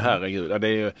parti, alltså herregud. Det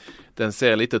är ju, den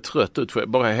ser lite trött ut,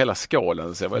 bara hela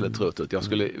skålen ser väldigt trött ut. Jag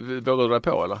skulle, vågar du dra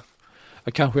på eller?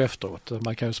 Ja, kanske efteråt,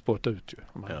 man kan ju spotta ut ju.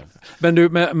 Ja. Men du,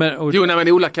 men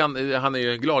Ola han är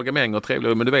ju glad gamäng och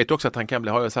trevlig, men du vet också att han kan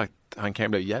bli, har jag sagt, han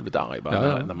kan bli jävligt arg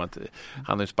bara när man,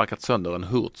 han har ju sparkat sönder en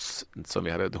Hurts som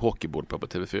vi hade ett hockeybord på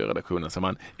TV4-redaktionen som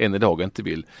man än idag inte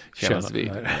vill kännas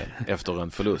vid efter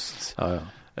en förlust. Ja.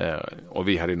 Och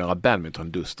vi hade ju några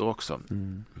badminton-duster också.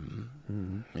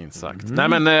 Minst sagt. Nej,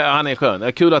 men han är skön. Det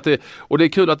är kul att det är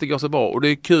kul att det går så bra. Och det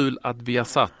är kul att vi har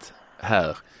satt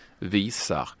här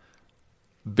visar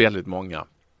väldigt många,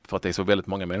 för att det är så väldigt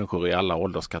många människor i alla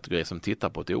ålderskategorier som tittar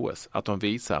på ett OS, att de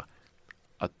visar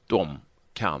att de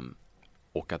kan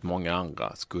och att många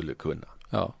andra skulle kunna.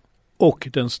 Ja. Och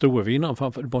den stora vinnaren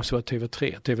framför, det måste vara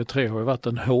TV3. TV3 har ju varit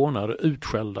den hånade,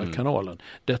 utskällda kanalen.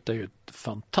 Detta är ju ett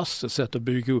fantastiskt sätt att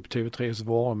bygga upp TV3s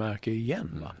varumärke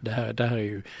igen. Va? Det här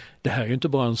är ju inte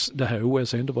bara det här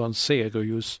OS är inte bara en seger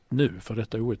just nu, för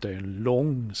detta OS är en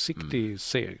långsiktig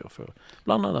seger för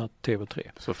bland annat TV3.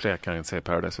 Så fler kan ju se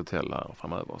Paradise Hotel här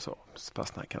framöver och så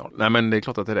fastna i kanalen. Nej, men det är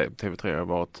klart att det är det. TV3 har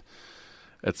varit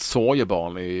ett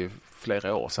sorgebarn i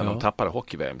flera år sedan de tappade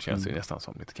hockey-VM, känns det nästan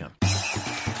som lite grann.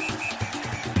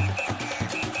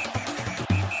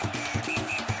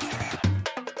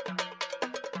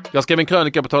 Jag skrev en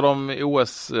krönika på tal om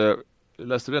OS,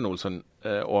 läste du den, Olsson,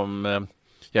 om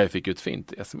jag fick ju ett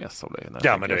fint sms av det.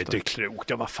 Ja, men det är inte klokt.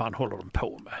 Ja, vad fan håller de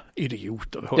på med?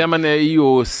 Idioter. Ja, men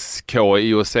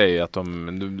IOC, att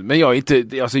men jag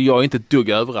är inte ett dugg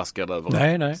överraskad över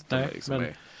nej. Liksom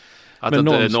att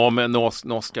inte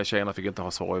norska tjejerna fick inte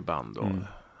ha sorgband och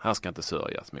här ska inte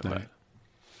sörjas min själ.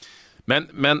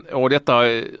 Men och detta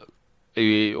är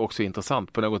ju också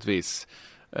intressant på något vis.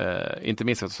 Inte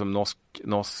minst eftersom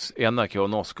NRK,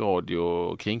 Norsk Radio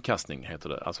och Kringkastning heter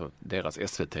det, alltså deras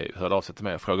SVT, hörde av sig till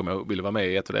mig och frågade om jag ville vara med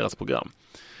i ett av deras program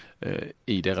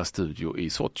i deras studio i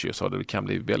Sochi, så det kan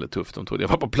bli väldigt tufft, de trodde jag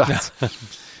var på plats.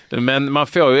 Men man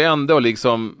får ju ändå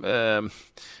liksom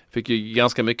fick ju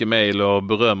ganska mycket mejl och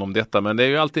beröm om detta, men det är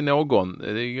ju alltid någon, det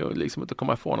är ju liksom inte att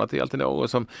komma ifrån att det är alltid någon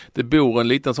som, det bor en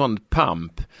liten sån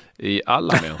pamp i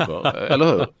alla människor, eller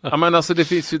hur? Ja, men alltså det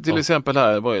finns ju till exempel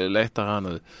här, jag letar här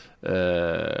nu,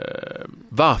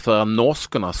 varför är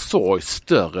norskornas sorg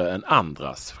större än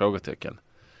andras? Frågetecken.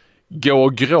 Gå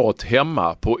och gråt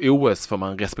hemma på OS för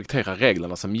man respekterar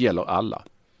reglerna som gäller alla.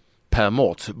 Per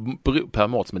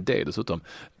Mårts med det dessutom.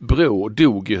 Bro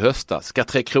dog i höstas. Ska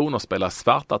 3 Kronor spela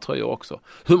svarta tröjor också?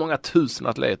 Hur många tusen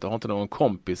atleter har inte någon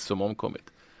kompis som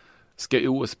omkommit? Ska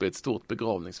OS bli ett stort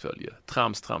begravningsfölje?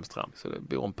 Trams. Så det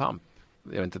blir en pamp.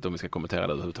 Jag vet inte om vi ska kommentera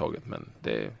det överhuvudtaget, men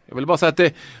jag vill bara säga att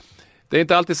det är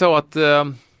inte alltid så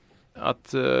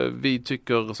att vi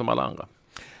tycker som alla andra.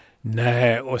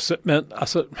 Nej, men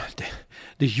alltså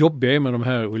det jobbiga med de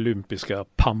här olympiska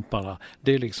pamparna,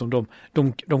 det är liksom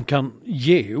de kan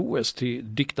ge OS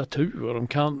till diktaturer, de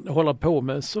kan hålla på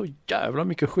med så jävla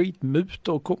mycket skit,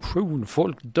 mutor och korruption,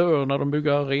 folk dör när de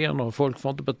bygger arenor och folk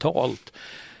får inte betalt.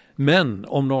 Men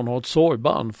om någon har ett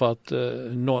sorgband för att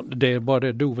det är bara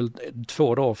det, dog väl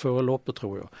 2 dagar före loppet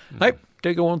tror jag. Nej,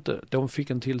 det går inte. De fick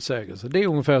en tillsägelse. Det är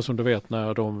ungefär som du vet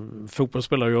när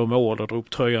fotbollsspelare gör mål och drar upp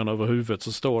tröjan över huvudet,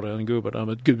 så står det en gubbe där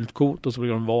med ett gult kort och så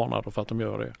blir de varnade för att de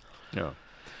gör det. Ja.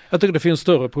 Jag tycker det finns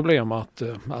större problem att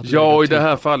ja, i det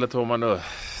här fallet har man nu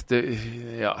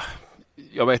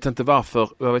jag vet inte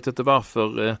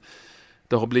varför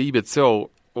det har blivit så.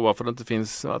 Och varför det inte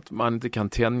finns, att man inte kan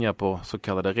tänja på så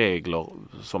kallade regler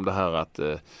som det här att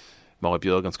Marit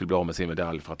Björgen skulle bli av med sin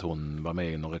medalj för att hon var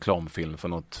med i någon reklamfilm för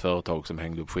något företag som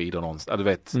hängde upp skidor någonstans. Ja, du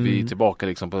vet, vi är tillbaka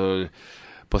liksom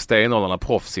på stenåldrarna,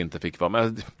 proffs inte fick vara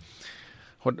med.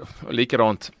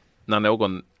 Likadant när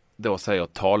någon då säger,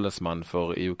 talesman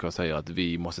för IOK säger att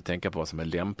vi måste tänka på vad som är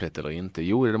lämpligt eller inte.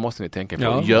 Jo, det måste ni tänka på.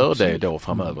 Ja, gör det då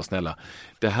framöver, snälla.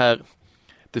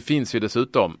 Det finns ju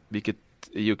dessutom, vilket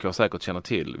IOK säkert känner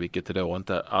till, vilket då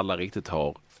inte alla riktigt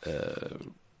har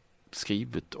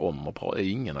skrivit om och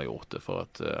ingen har gjort det för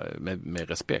att med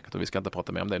respekt, och vi ska inte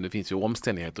prata mer om det. Det finns ju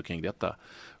omständigheter kring detta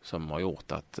som har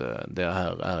gjort att det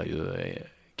här är ju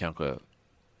kanske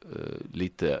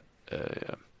lite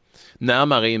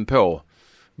närmare in på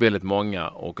väldigt många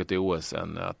och ett OS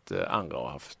än att andra har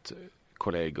haft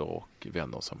kollegor och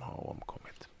vänner som har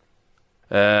omkommit.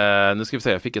 Nu ska vi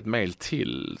se, jag fick ett mejl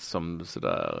till som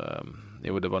sådär,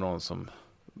 det var någon som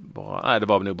bara, det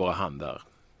var nog bara han där.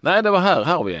 Nej, det var här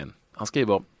har vi en. Han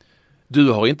skriver: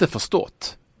 du har inte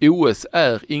förstått. OS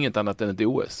är inget annat än ett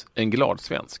OS. En glad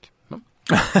svensk.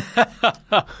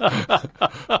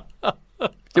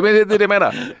 Det är det jag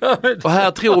menar. Och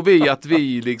här tror vi att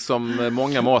vi liksom,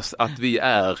 många med oss, att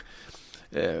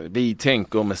vi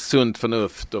tänker med sunt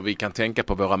förnuft och vi kan tänka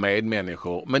på våra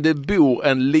medmänniskor. Men det bor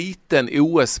en liten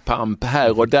OS-pamp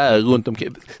här och där runt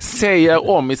omkring. Säger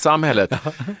om i samhället.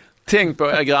 Tänk på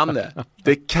er granne.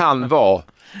 Det kan vara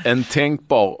en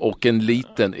tänkbar och en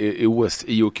liten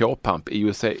IOK-pamp,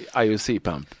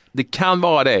 IOC-pamp. Det kan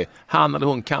vara det. Han eller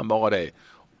hon kan vara det.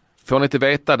 Får ni inte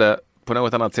veta det på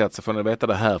något annat sätt så får ni veta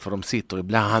det här, för de sitter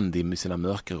ibland i sina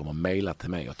mörkerrum och mejlar till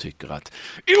mig och tycker att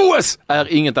OS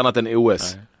är inget annat än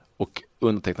OS. Nej. Och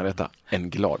undertecknar detta, en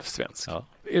glad svensk. Ja.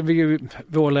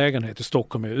 Vår lägenhet i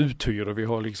Stockholm är uthyrd och vi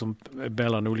har liksom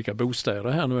mellan olika bostäder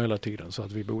här nu hela tiden, så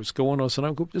att vi bor i Skåne och sen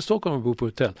har vi gått upp till Stockholm och bor på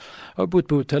hotell. Jag har bott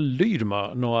på hotell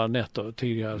Lydmar några nätter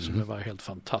tidigare som det var helt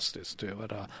fantastiskt. Jag var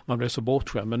där. Man blev så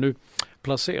bortskämd, men nu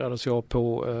placerades jag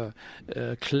på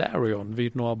Clarion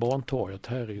vid Norra Bantorget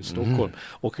här i Stockholm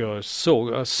och jag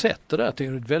har sett det där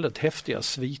till väldigt häftiga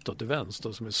sviter till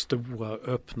vänster som är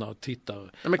stora, öppna och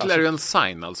tittar. Ja, men Clarion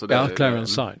Sign alltså? Det Clarion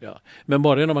Sign, ja. Men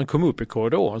bara det när man kom upp i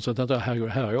korridoren så att här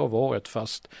har jag varit,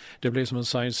 fast det blev som en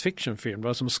science fiction film. Det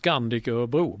var som Scandic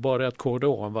Örebro, bara det att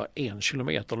korridoren var 1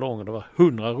 kilometer lång och det var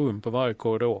 100 rum på varje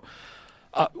korridor.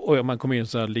 Och man kom in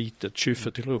så här litet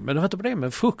kyffe till rum. Men det var inte på det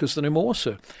med frukosten i morse.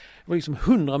 Det var liksom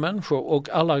 100 människor och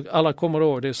alla kommer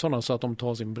då, det är sådana så att de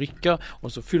tar sin bricka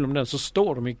och så fyller de den, så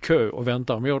står de i kö och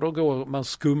väntar. Men då går man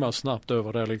skummar snabbt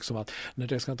över det liksom att nej,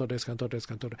 det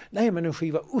ska inte. Nej, men en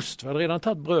skiva ost, vi hade redan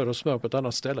tagit bröd och smör på ett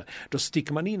annat ställe. Då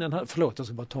sticker man in jag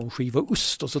ska bara ta en skiva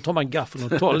ost och så tar man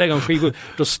gaffeln och lägger en skiva ost.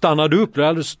 Då stannar det upp, det är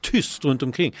alldeles tyst runt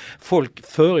omkring. Folk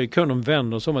före i kön, de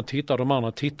vänder så man tittar, de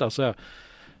andra tittar så här.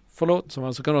 Förlåt, så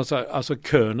man så kan de säga, alltså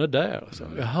kön är där. Så,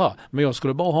 jaha, men jag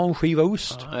skulle bara ha en skiva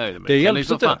ost. Ja, nej, det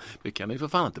hjälps inte. Vi kan ju för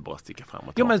fan inte bara sticka fram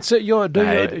och ta. Ja, men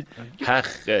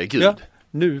herregud. Ja,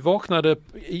 nu vaknade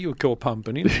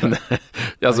IOK-pampen inte.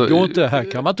 Alltså, går inte,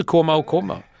 här kan man inte komma.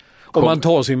 Om man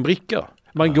tar sin bricka.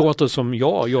 Man går inte som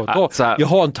jag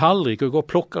har en tallrik och går och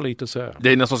plockar lite så här.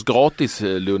 Det är någon sorts gratis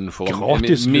lunch och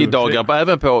middagar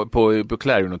även på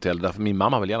Clarion Hotel, därför min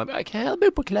mamma vill gärna, jag kan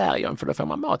bo på Clarion för då får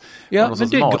man mat. Ja, men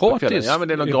det är gratis. Ja, men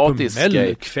det är någon gratis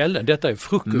grej. Kvällen, detta är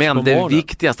frukost. Men det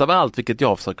viktigaste av allt, vilket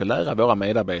jag försöker lära våra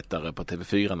medarbetare på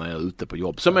TV4 när jag är ute på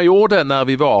jobb, som jag gjorde när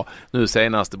vi var nu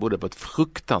senast, bodde på ett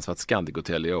fruktansvärt Scandic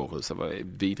Hotel i Århus, det var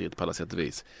vidrigt på alla sätt och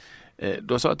vis.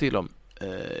 Då sa jag till dem,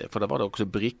 för det var det också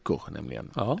brickor nämligen.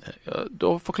 Ja.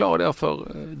 Då förklarade jag för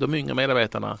de yngre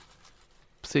medarbetarna,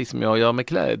 precis som jag gör med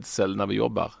klädsel när vi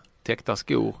jobbar. Täckta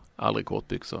skor, aldrig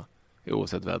kortbyxor,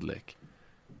 oavsett väderlek.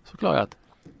 Så förklarar jag att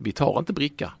vi tar inte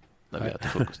bricka när vi äter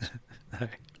frukost.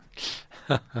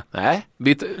 Nej,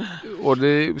 och det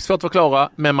är svårt att förklara,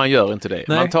 men man gör inte det.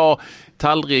 Nej. Man tar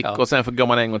tallrik och sen går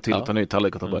man en gång till och tar ny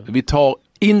tallrik och tar bröd. Vi tar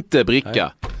inte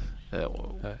bricka.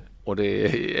 Och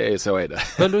det är så är det.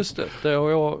 Men lustigt, det har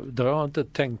jag inte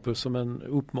tänkt på som en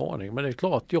uppmaning. Men det är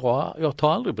klart, jag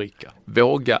tar aldrig bricka.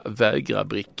 Våga vägra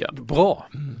bricka. Bra,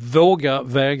 våga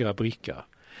vägra bricka.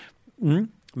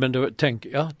 Men då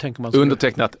tänker man så.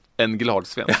 Undertecknat en glad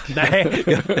svensk. Nej.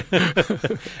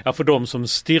 Ja, för de som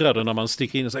stirrade när man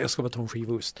sticker in och säger jag ska bara ta en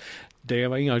skiva ost. Det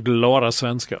var inga glada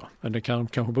svenskar. Men det kan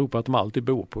kanske bero på att de alltid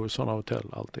bor på sådana hotell.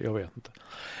 Alltid, jag vet inte.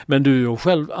 Men du har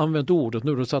själv använt ordet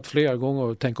nu. Du har satt flera gånger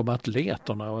och tänkt om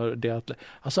atleterna.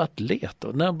 Alltså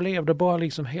atleter. När blev det bara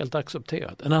liksom helt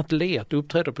accepterat? En atlet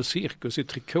uppträder på cirkus i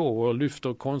trikå och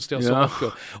lyfter konstiga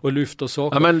saker. Och lyfter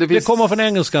saker. Ja, men det kommer från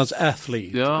engelskans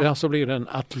athlete. Ja. Så blir det en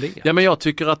atlet. Ja, men jag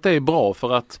tycker att det är bra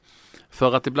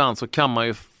för att ibland så kan man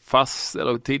ju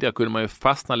tidigare kunde man ju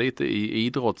fastna lite i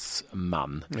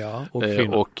idrottsman. Ja, och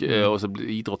så blir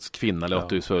idrottskvinna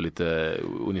låter ju så lite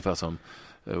ungefär som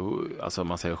alltså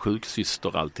man säger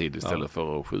sjuksyster alltid istället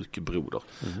för sjukbroder.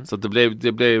 Så att det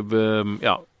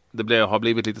har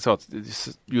blivit lite så att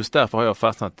just därför har jag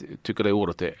fastnat, tycker det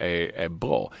ordet är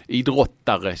bra.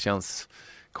 Idrottare känns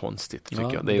konstigt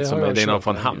tycker jag. Det är någon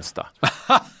från Halmstad.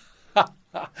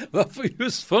 Varför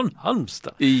just från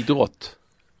Halmstad? Idrott.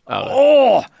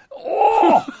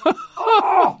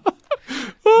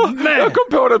 Jag kom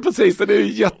på det precis, det är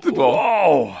jättebra.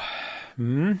 Wow.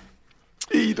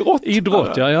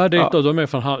 Idrott, ja.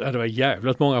 Det var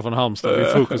jävligt många från Halmstad vid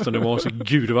frukosten. Det var så,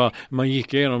 gud, man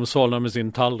gick igenom salen med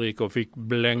sin tallrik och fick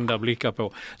blängda blickar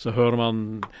på. Så hörde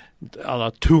man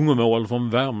alla tungomål från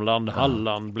Värmland,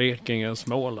 Halland, Blekinge,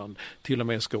 Småland, till och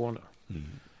med Skåne.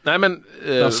 Nej, men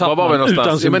var var vi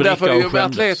någonstans? Men därför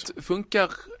atlet funkar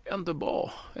ändå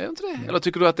bra. Är det inte det? Eller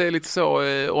tycker du att det är lite så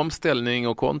omställning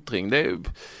och kontring? Det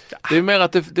är mer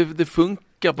att det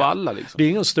funkar på alla liksom. Det är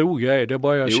ingen stor grej, det är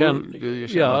bara jag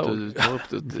känner att du tar upp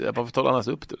det. Varför tar du annars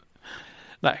upp det?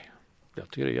 Nej, jag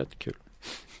tycker det är jättekul.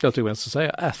 Jag tror jag ska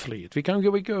säga athlete. Vi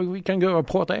kan gå och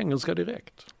prata engelska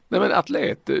direkt. Nej, men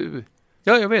atlet,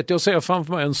 Ja, jag vet. Jag ser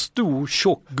framför mig en stor,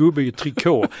 tjock gubbe i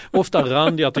trikå. Ofta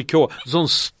randiga trikå. Sån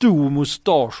stor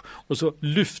mustasch. Och så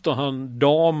lyfter han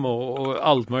damer och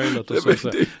allt möjligt. Och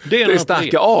så. Det är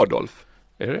starka Adolf.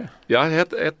 Är det? Ja,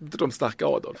 hette de starka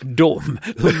Adolf.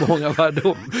 Hur många var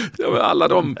de? Ja, alla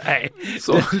de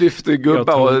som lyfter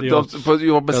gubbar och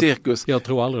jobbar cirkus. Jag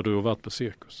tror aldrig du har varit på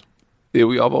cirkus.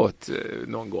 Jo, jag har varit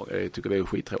någon gång. Jag tycker det är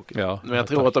skittråkigt. Ja, men jag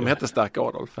tror att de hette starka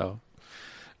Adolf. Ja.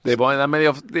 Det är bara,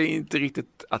 det är inte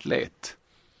riktigt atlet.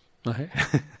 Nej.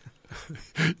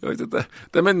 Jag vet inte.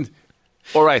 Men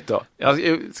all right då.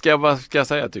 Ska jag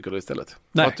säga tycker du istället?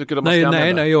 Nej. Vad tycker du man ska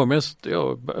använda?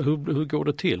 Hur går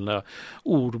det till när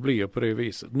ord blir på det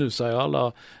viset? Nu säger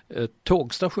alla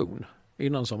tågstation.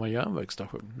 Innan som en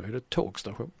järnvägsstation. Nu är det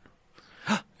tågstation.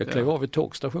 Jag klev av vid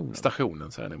tågstationen.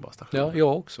 Stationen säger ni bara. Stationen. Ja,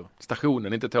 jag också.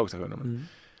 Stationen, inte tågstationen. Men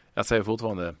jag säger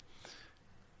fortfarande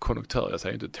konduktör. Jag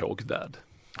säger inte tågvärd.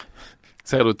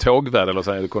 Säger du tågvärd eller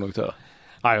säger du konduktör?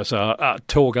 Nej, jag säger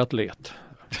tågatlet.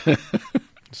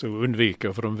 Så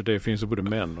undviker, för det finns ju både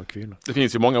män och kvinnor. Det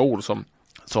finns ju många ord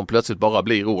som plötsligt bara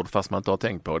blir ord fast man inte har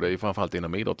tänkt på det. Det är framförallt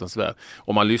inom idrottens värld.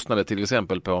 Om man lyssnade till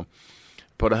exempel på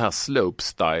det här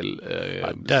slopestyle.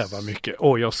 Det var mycket.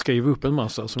 Jag skrev upp en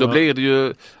massa. Då blir det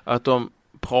ju att de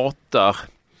pratar.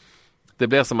 Det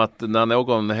blir som att när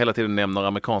någon hela tiden nämner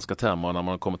amerikanska termer när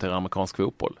man kommer till amerikansk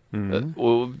fotboll.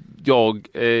 Och jag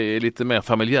är lite mer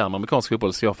familjär med amerikansk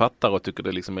fotboll så jag fattar och tycker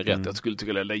det liksom är rätt. Jag skulle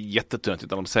tycka det är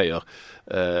jättetöntigt när de säger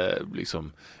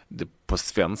liksom det på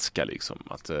svenska liksom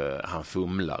att han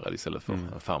fumlar istället för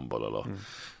en fumble eller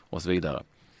och så vidare.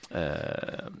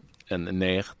 En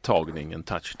nertagning, en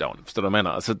touchdown. Förstår du vad jag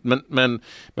menar? Alltså,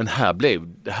 men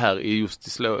här är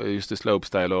just i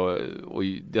slopestyle och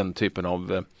i den typen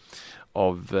av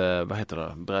vad heter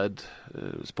det,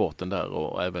 brädsporten där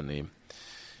och även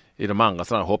i de andra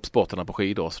sådana hoppsporterna på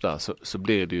skidor och sådär så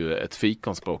blir det ju ett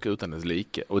fikonspråk utan dess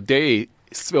like. Och det är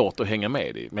svårt att hänga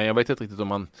med i. Men jag vet inte riktigt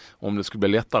om det skulle bli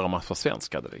lättare om man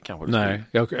försvenskade det. Kanske det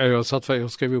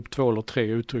jag skrev upp 2 eller 3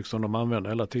 uttryck som de använder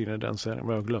hela tiden i den serien.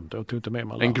 Men jag glömde, jag tog inte med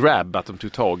mig alla. En grab, att de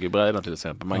tog tag i brädan till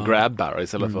exempel. Man grabbar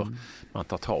istället för man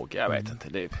tar tag. Jag vet inte.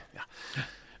 Det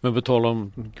Men på tal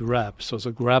om grabs,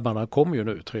 alltså grabbarna kom ju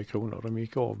nu 3 kronor. De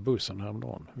gick av bussen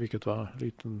häromdagen, vilket var en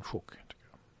liten chock.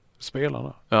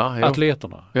 Spelarna,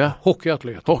 atleterna,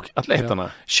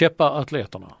 hockeyatleterna,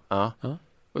 käpparatleterna. Ja.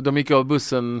 Och de gick av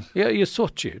bussen i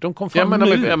Sochi. De kom fram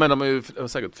nu. Men de har ju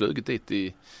säkert flugit dit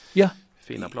i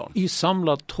fina plan. I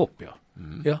samlad tropp,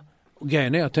 ja. Och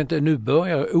grejen är, jag tänkte, nu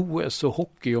börjar OS och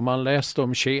hockey och man läste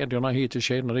om kedjorna hit och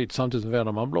kedjorna dit. Samtidigt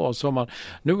vänder man blad så man,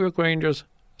 New York Rangers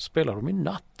spelar de i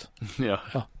natt.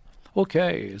 Ja.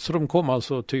 Okej, så de kom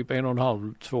alltså typ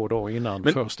 1,5-2 dagar innan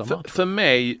första matchen. För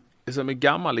mig som är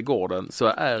gammal i gården så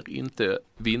är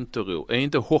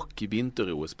inte hockey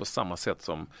vinter-OS på samma sätt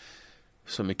som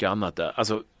så mycket annat där.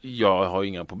 Alltså jag har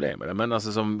inga problem med det, men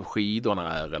alltså som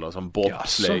skidorna är eller som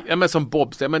bobsleigh. Ja, men som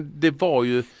bobsleigh, men det var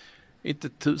ju inte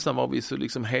tusan var vi så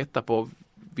liksom heta på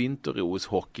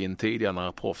vinter-OS-hockeyn tidigare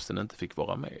när proffsen inte fick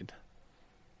vara med.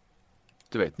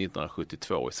 Du vet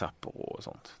 1972 i Sapporo och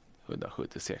sånt.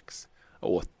 176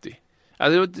 och 80.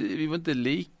 Alltså vi var inte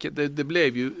lika, det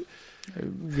blev ju.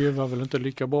 Vi var väl inte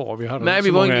lika bra. Vi hade vi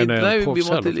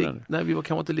var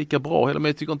kanske inte lika bra heller, men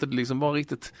jag tycker inte det liksom var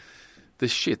riktigt the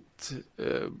shit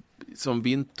som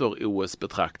vinter-OS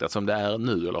betraktat som det är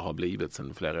nu eller har blivit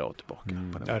sedan flera år tillbaka.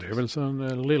 Det är väl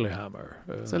sen Lillehammer.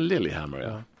 Sen Lillehammer,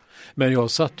 ja. Men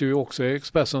jag satt ju också i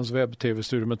Expressens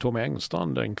webb-tv-studio med Tom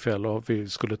Engstrand en kväll och vi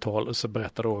skulle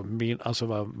berätta då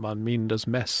vad man mindes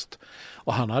mest.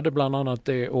 Och han hade bland annat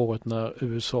det året när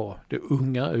det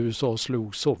unga USA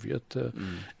slog Sovjet.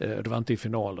 Det var inte i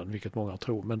finalen, vilket många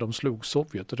tror, men de slog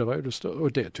Sovjet och det var ju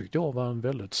och det tyckte jag var en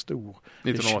väldigt stor.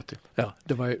 1980. Ja,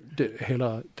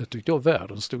 det tyckte jag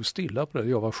världen stod stilla på det.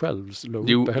 Jag var själv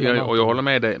och jag håller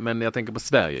med dig, men jag tänker på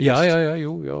Sverige.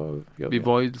 Ja. Vi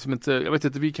var ju liksom inte, jag vet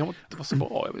inte, vi kan det var så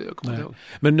bra. Jag kommer inte ihåg.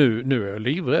 Men nu är jag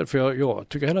livrädd för jag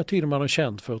tycker hela tiden man har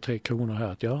känt för 3 kronor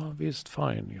här att ja visst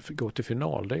fine, gå till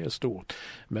final det är stort.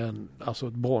 Men alltså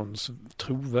ett brons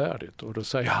trovärdigt och då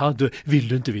säger jag, vill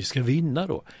du inte vi ska vinna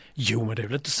då? Jo men det är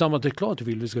väl inte samma, det är klart du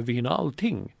vill vi ska vinna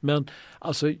allting. Men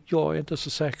alltså jag är inte så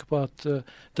säker på att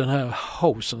den här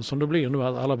hausen som det blir nu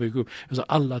att alla bygger upp, alltså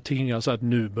alla tidningar så att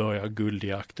nu börjar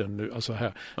guldjakten nu, alltså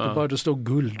här, det börjar stå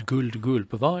guld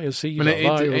på varje sida. Men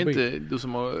är inte du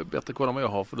som har bättre koll än vad jag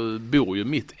har, för du bor ju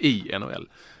mitt i NHL.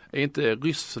 Är inte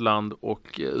Ryssland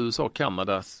och USA och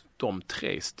Kanada de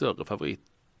 3 större favoriter?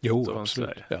 Jo,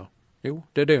 absolut. Ja. Jo,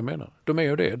 det är det jag menar. De är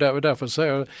ju det. Därför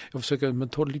säger jag försöker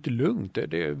ta det lite lugnt.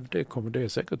 Det är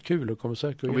säkert kul och kommer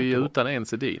säkert. Och vi är utan en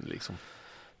Sedin liksom.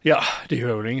 Ja, det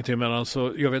gör väl ingenting, men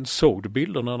alltså, jag vet inte, såg du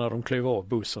bilderna när de klev av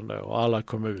bussen där och alla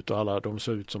kom ut och alla de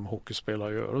såg ut som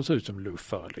hockeyspelare gör. De såg ut som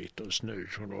luffare lite och snus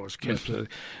och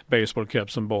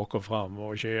baseballkepsen bak och fram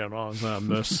och tjejerna och en sån här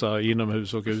mössa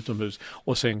inomhus och utomhus.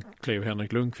 Och sen klev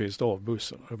Henrik Lundqvist av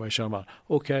bussen och bara kände man,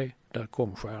 okej, där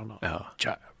kom stjärnan. Ja.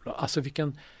 Jävlar, alltså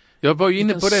vilken... Jag var ju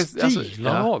inne på det. Stil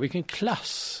han har, vilken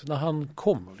klass när han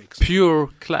kommer liksom. Pure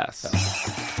class. Ja.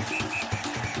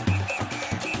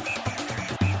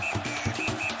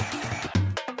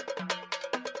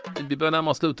 Vi börjar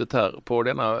närma oss slutet här på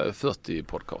denna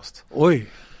 40-podcast. Oj!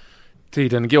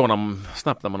 Tiden går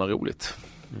snabbt när man har roligt.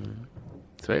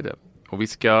 Så är det. Och vi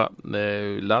ska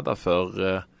ladda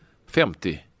för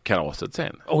 50-kalaset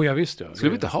sen. Ja visst ja. Skulle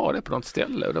vi inte ha det på något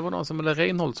ställe? Och det var någon som, eller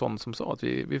Reinholdsson som sa att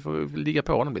vi får ligga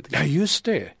på honom lite. Ja just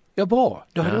det. Ja bra,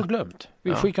 det hade jag glömt.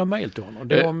 Vi skickar mejl till honom.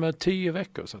 Det var om 10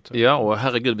 veckor så att säga. Ja och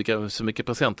herregud så mycket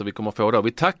presenter vi kommer få då.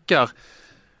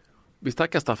 Vi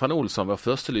tackar Staffan Olsson, vår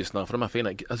första lyssnare, för de här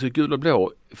fina. Alltså Gul och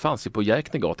blå fanns ju på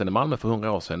Jäknegatan i Malmö för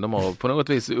 100 år sedan. De har på något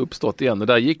vis uppstått igen. Och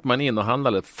där gick man in och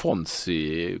handlade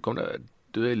Fonzie.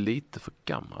 Du är lite för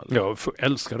gammal. Jag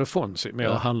älskade Fonzie, men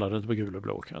jag handlade inte på Gul och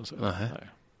blå kanske. Nej.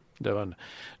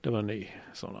 Det var ni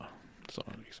sådana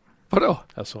liksom. Vadå?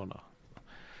 Ja, sådana.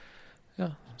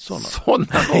 Ja, sådana.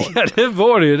 Ja, det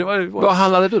var det ju. Var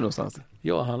handlade du någonstans?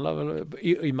 Jag handlade väl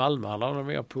i Malmö, handlade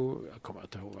mer på, jag kommer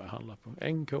inte ihåg vad jag handlade på,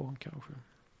 NK kanske.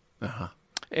 Jaha.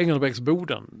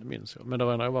 Engelbrektsboden minns jag, men det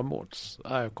var när jag var Mårts.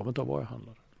 Nej, jag kommer inte ihåg vad jag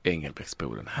handlade.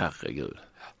 Engelbrektsboden, herregud.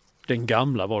 Den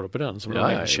gamla var det på den som var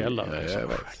en källare. Ja,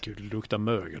 Gud, det luktar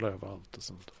mögel överallt och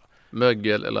sånt.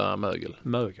 Mögel eller mögel?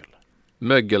 Mögel.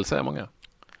 Mögel säger många.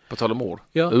 På tal om ord.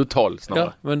 Ja. Uttal snarare.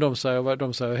 Ja, men de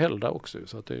säger Helda också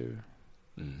så att det är ju...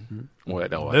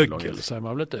 Mögel säger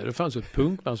man väl inte. Det fanns ju ett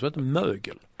punkband som hette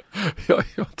Mögel. Ja,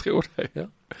 jag tror det. Ja.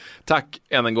 Tack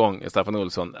än en gång Staffan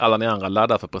Olsson. Alla ni andra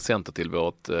laddar för presenter till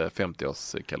vårt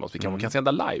 50-årskalas. Vi kanske kan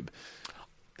sända live.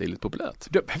 Det är lite populärt.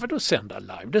 Vadå sända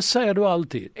live? Det säger du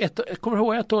alltid. Kommer du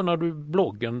ihåg ett år när du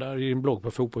bloggen där i din blogg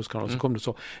på Fotbollskanalen så kom du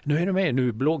så, nu är du med, nu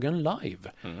är bloggen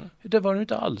live. Det var det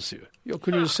inte alls ju. Jag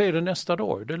kunde ju se det nästa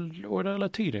dag. Det var hela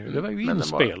tiden. Det var ju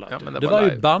inspelat. Men det var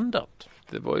ju bandat.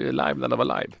 Det var ju live när det var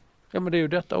live. Ja men det är ju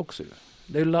detta också ju.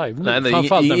 Det är live nu.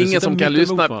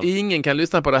 Nej, ingen kan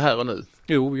lyssna på det här och nu.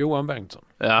 Jo, Johan Bengtsson.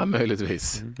 Ja,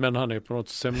 möjligtvis. Men han är på något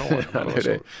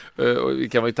seminarium. Och vi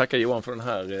kan väl tacka Johan för den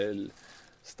här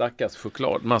stackars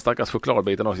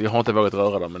chokladbiten också. Jag har inte vågat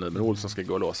röra dem men Olsson ska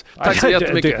gå loss. Tack så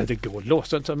jättemycket. Det går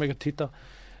loss. Inte så mycket titta.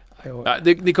 Ja,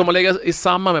 ni kommer lägga i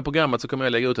samband med programmet så kommer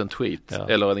jag lägga ut en tweet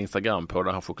eller en Instagram på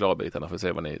den här chokladbitarna för att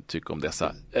se vad ni tycker om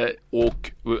dessa.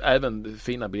 Och även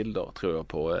fina bilder tror jag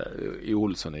på i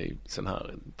Olsson i sån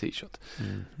här t-shirt.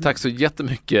 Tack så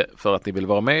jättemycket för att ni vill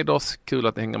vara med oss. Kul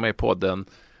att ni hänger med i podden.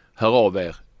 Hör av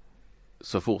er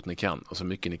så fort ni kan och så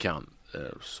mycket ni kan.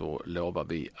 Så lovar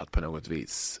vi att på något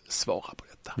vis svara på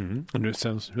detta. Och nu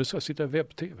ska jag sitta i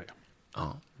webb-tv.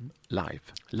 Ja, live.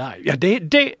 Ja, det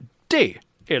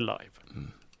är live.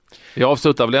 Jag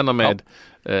avslutar väl ändå med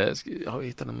har vi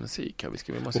hittat någon musik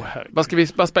här?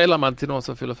 Vad spelar man till någon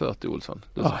som fyller 40 Olsson?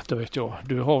 Det vet jag.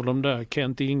 Du har de där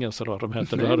Kent Ingers eller vad de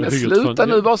heter. Men sluta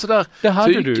nu vara sådär. Det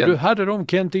hade du hade de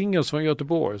Kent Ingers från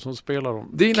Göteborg som spelar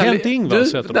dem. Kent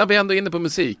Ingers heter de. Där vi ändå är inne på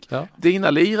musik. Ja. Dina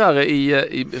lirare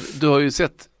du har ju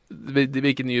sett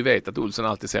vilket ni ju vet att Olsson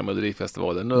alltid ser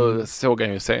Melodifestivalen. Nu såg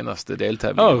han ju senaste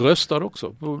deltävlingen. Jag röstade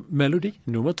också på Melodi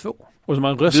nummer 2. Och så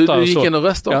man röstar du gick in och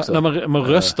röstade också? När man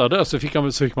röstade så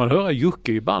fick man höra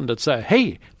Jocke i bandet säga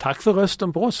hej, tack för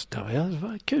rösten på oss. Det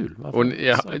var kul.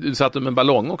 Du satt med en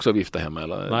ballong också och viftade hemma?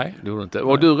 Eller? Nej. Du gjorde inte.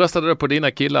 Och du röstade på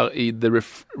dina killar i The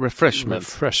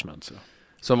Refreshments.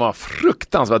 Som var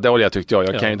fruktansvärt dåliga tyckte jag.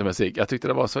 Jag kan ju inte musik. Jag tyckte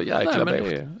det var så jäkla men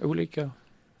det är olika.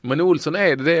 Men Olsson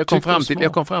är det. Jag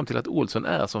kom fram till att Olsson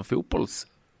är som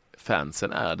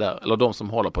fotbollsfansen är där. Eller de som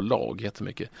håller på lag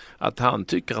jättemycket. Att han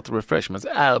tycker att Refreshments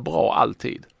är bra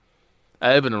alltid.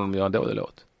 Även om de gör en dålig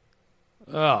låt.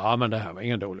 Ja, men det här var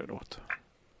ingen dålig låt.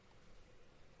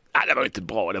 Ja, det var ju inte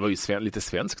bra. Det var ju lite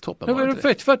Svensktoppen. Ja, men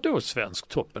för då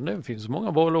Svensktoppen? Det finns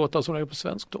många bra låtar som ligger på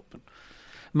Svensktoppen.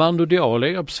 Mando Diao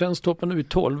ligger på Svensktoppen nu i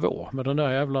 12 år med den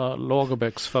där jävla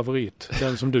Lagerbäcks favorit.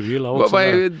 Den som du gillar också.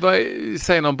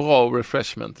 Säg någon bra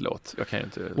refreshment-låt. Jag kan ju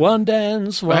inte... One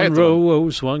dance, one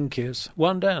rose, one kiss.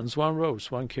 One dance, one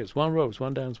rose, one kiss. One rose,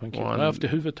 one dance, one kiss. Jag har haft i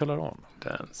huvudet hela dagen.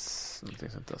 Dance, någonting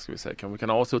sånt där ska vi säga. Vi kan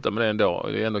avsluta med det ändå.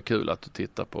 Det är ändå kul att du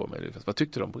tittar på Melodifestivalen. Vad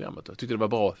tyckte du om programmet då? Tyckte du det var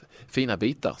bra, fina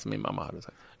bitar som min mamma hade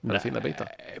sagt? Fina bitar.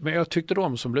 Men jag tyckte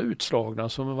de som blev utslagna,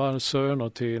 som var söner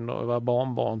till, var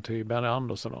barnbarn till Benny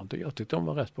Andersson, jag tyckte de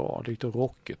var rätt bra, lite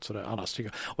rockigt sådär. Annars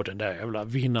tycker jag, och den där jävla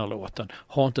vinnarlåten,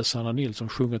 har inte Sanna Nilsson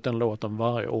sjungit den låten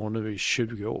varje år nu i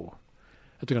 20 år?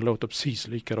 Jag tycker den låter precis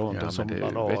likadant som det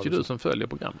vet ju du som följer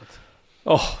programmet.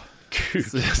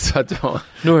 Gud. Så att jag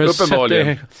nu har jag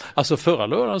uppenbarligen sett det. Alltså förra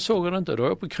lördagen såg jag det inte. Då var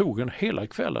jag på krogen hela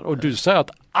kvällen. Och du säger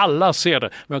att alla ser det.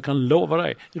 Men jag kan lova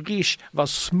dig. Rish var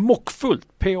smockfullt.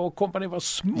 P.O. Company var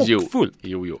smockfullt.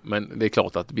 Jo. Men det är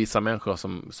klart att vissa människor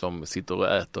som sitter och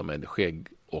äter med skägg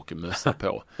och mössa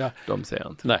på. De ser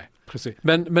inte. Nej, precis.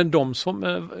 Men de som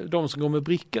går med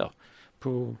brickor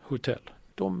på hotell.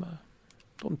 De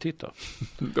tittar.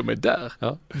 De är där.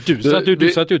 Ja. Du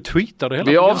satt ju och tweetade hela programmet.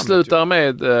 Vi avslutar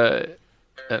med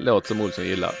en låt som Olsson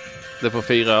gillar. Det får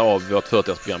fira av vårt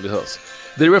 40-årsprogram. Vi hörs.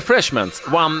 The Refreshments.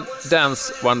 One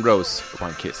dance, one rose,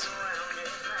 one kiss.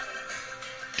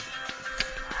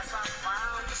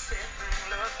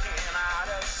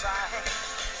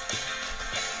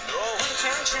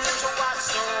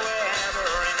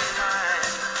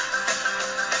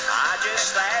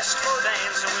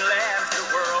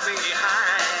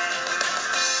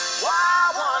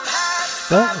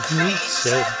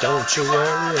 Said, don't you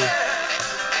worry.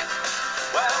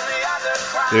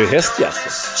 Det är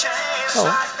hästjazzen.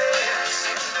 Ja.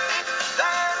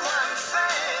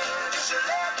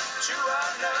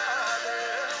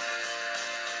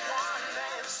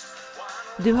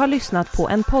 Du har lyssnat på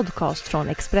en podcast från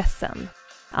Expressen.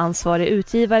 Ansvarig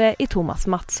utgivare är Thomas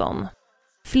Mattsson.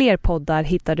 Fler poddar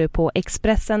hittar du på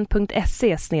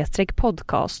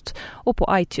expressen.se/podcast och på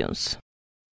iTunes.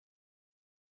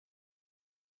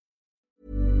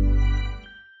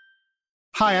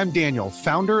 Hi, I'm Daniel,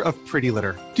 founder of Pretty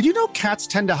Litter. Did you know cats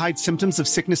tend to hide symptoms of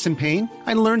sickness and pain?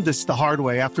 I learned this the hard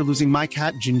way after losing my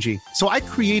cat, Gingy. So I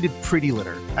created Pretty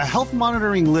Litter, a health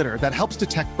monitoring litter that helps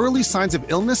detect early signs of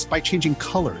illness by changing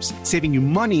colors, saving you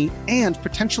money and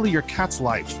potentially your cat's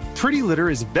life. Pretty Litter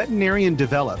is veterinarian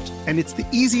developed, and it's the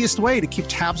easiest way to keep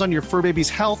tabs on your fur baby's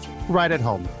health right at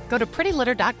home. Go to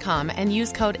prettylitter.com and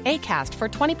use code ACAST for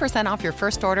 20% off your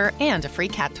first order and a free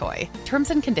cat toy.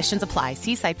 Terms and conditions apply.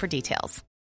 See site for details.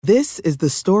 This is the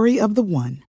story of the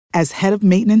one. As head of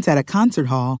maintenance at a concert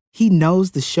hall, he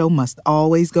knows the show must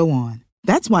always go on.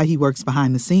 That's why he works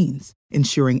behind the scenes,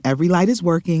 ensuring every light is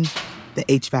working, the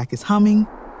HVAC is humming,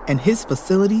 and his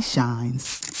facility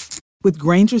shines. With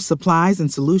Grainger's supplies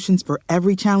and solutions for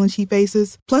every challenge he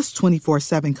faces, plus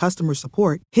 24/7 customer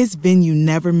support, his venue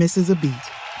never misses a beat.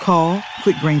 Call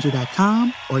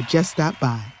quickgrainger.com or just stop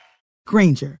by.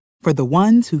 Grainger, for the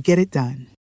ones who get it done.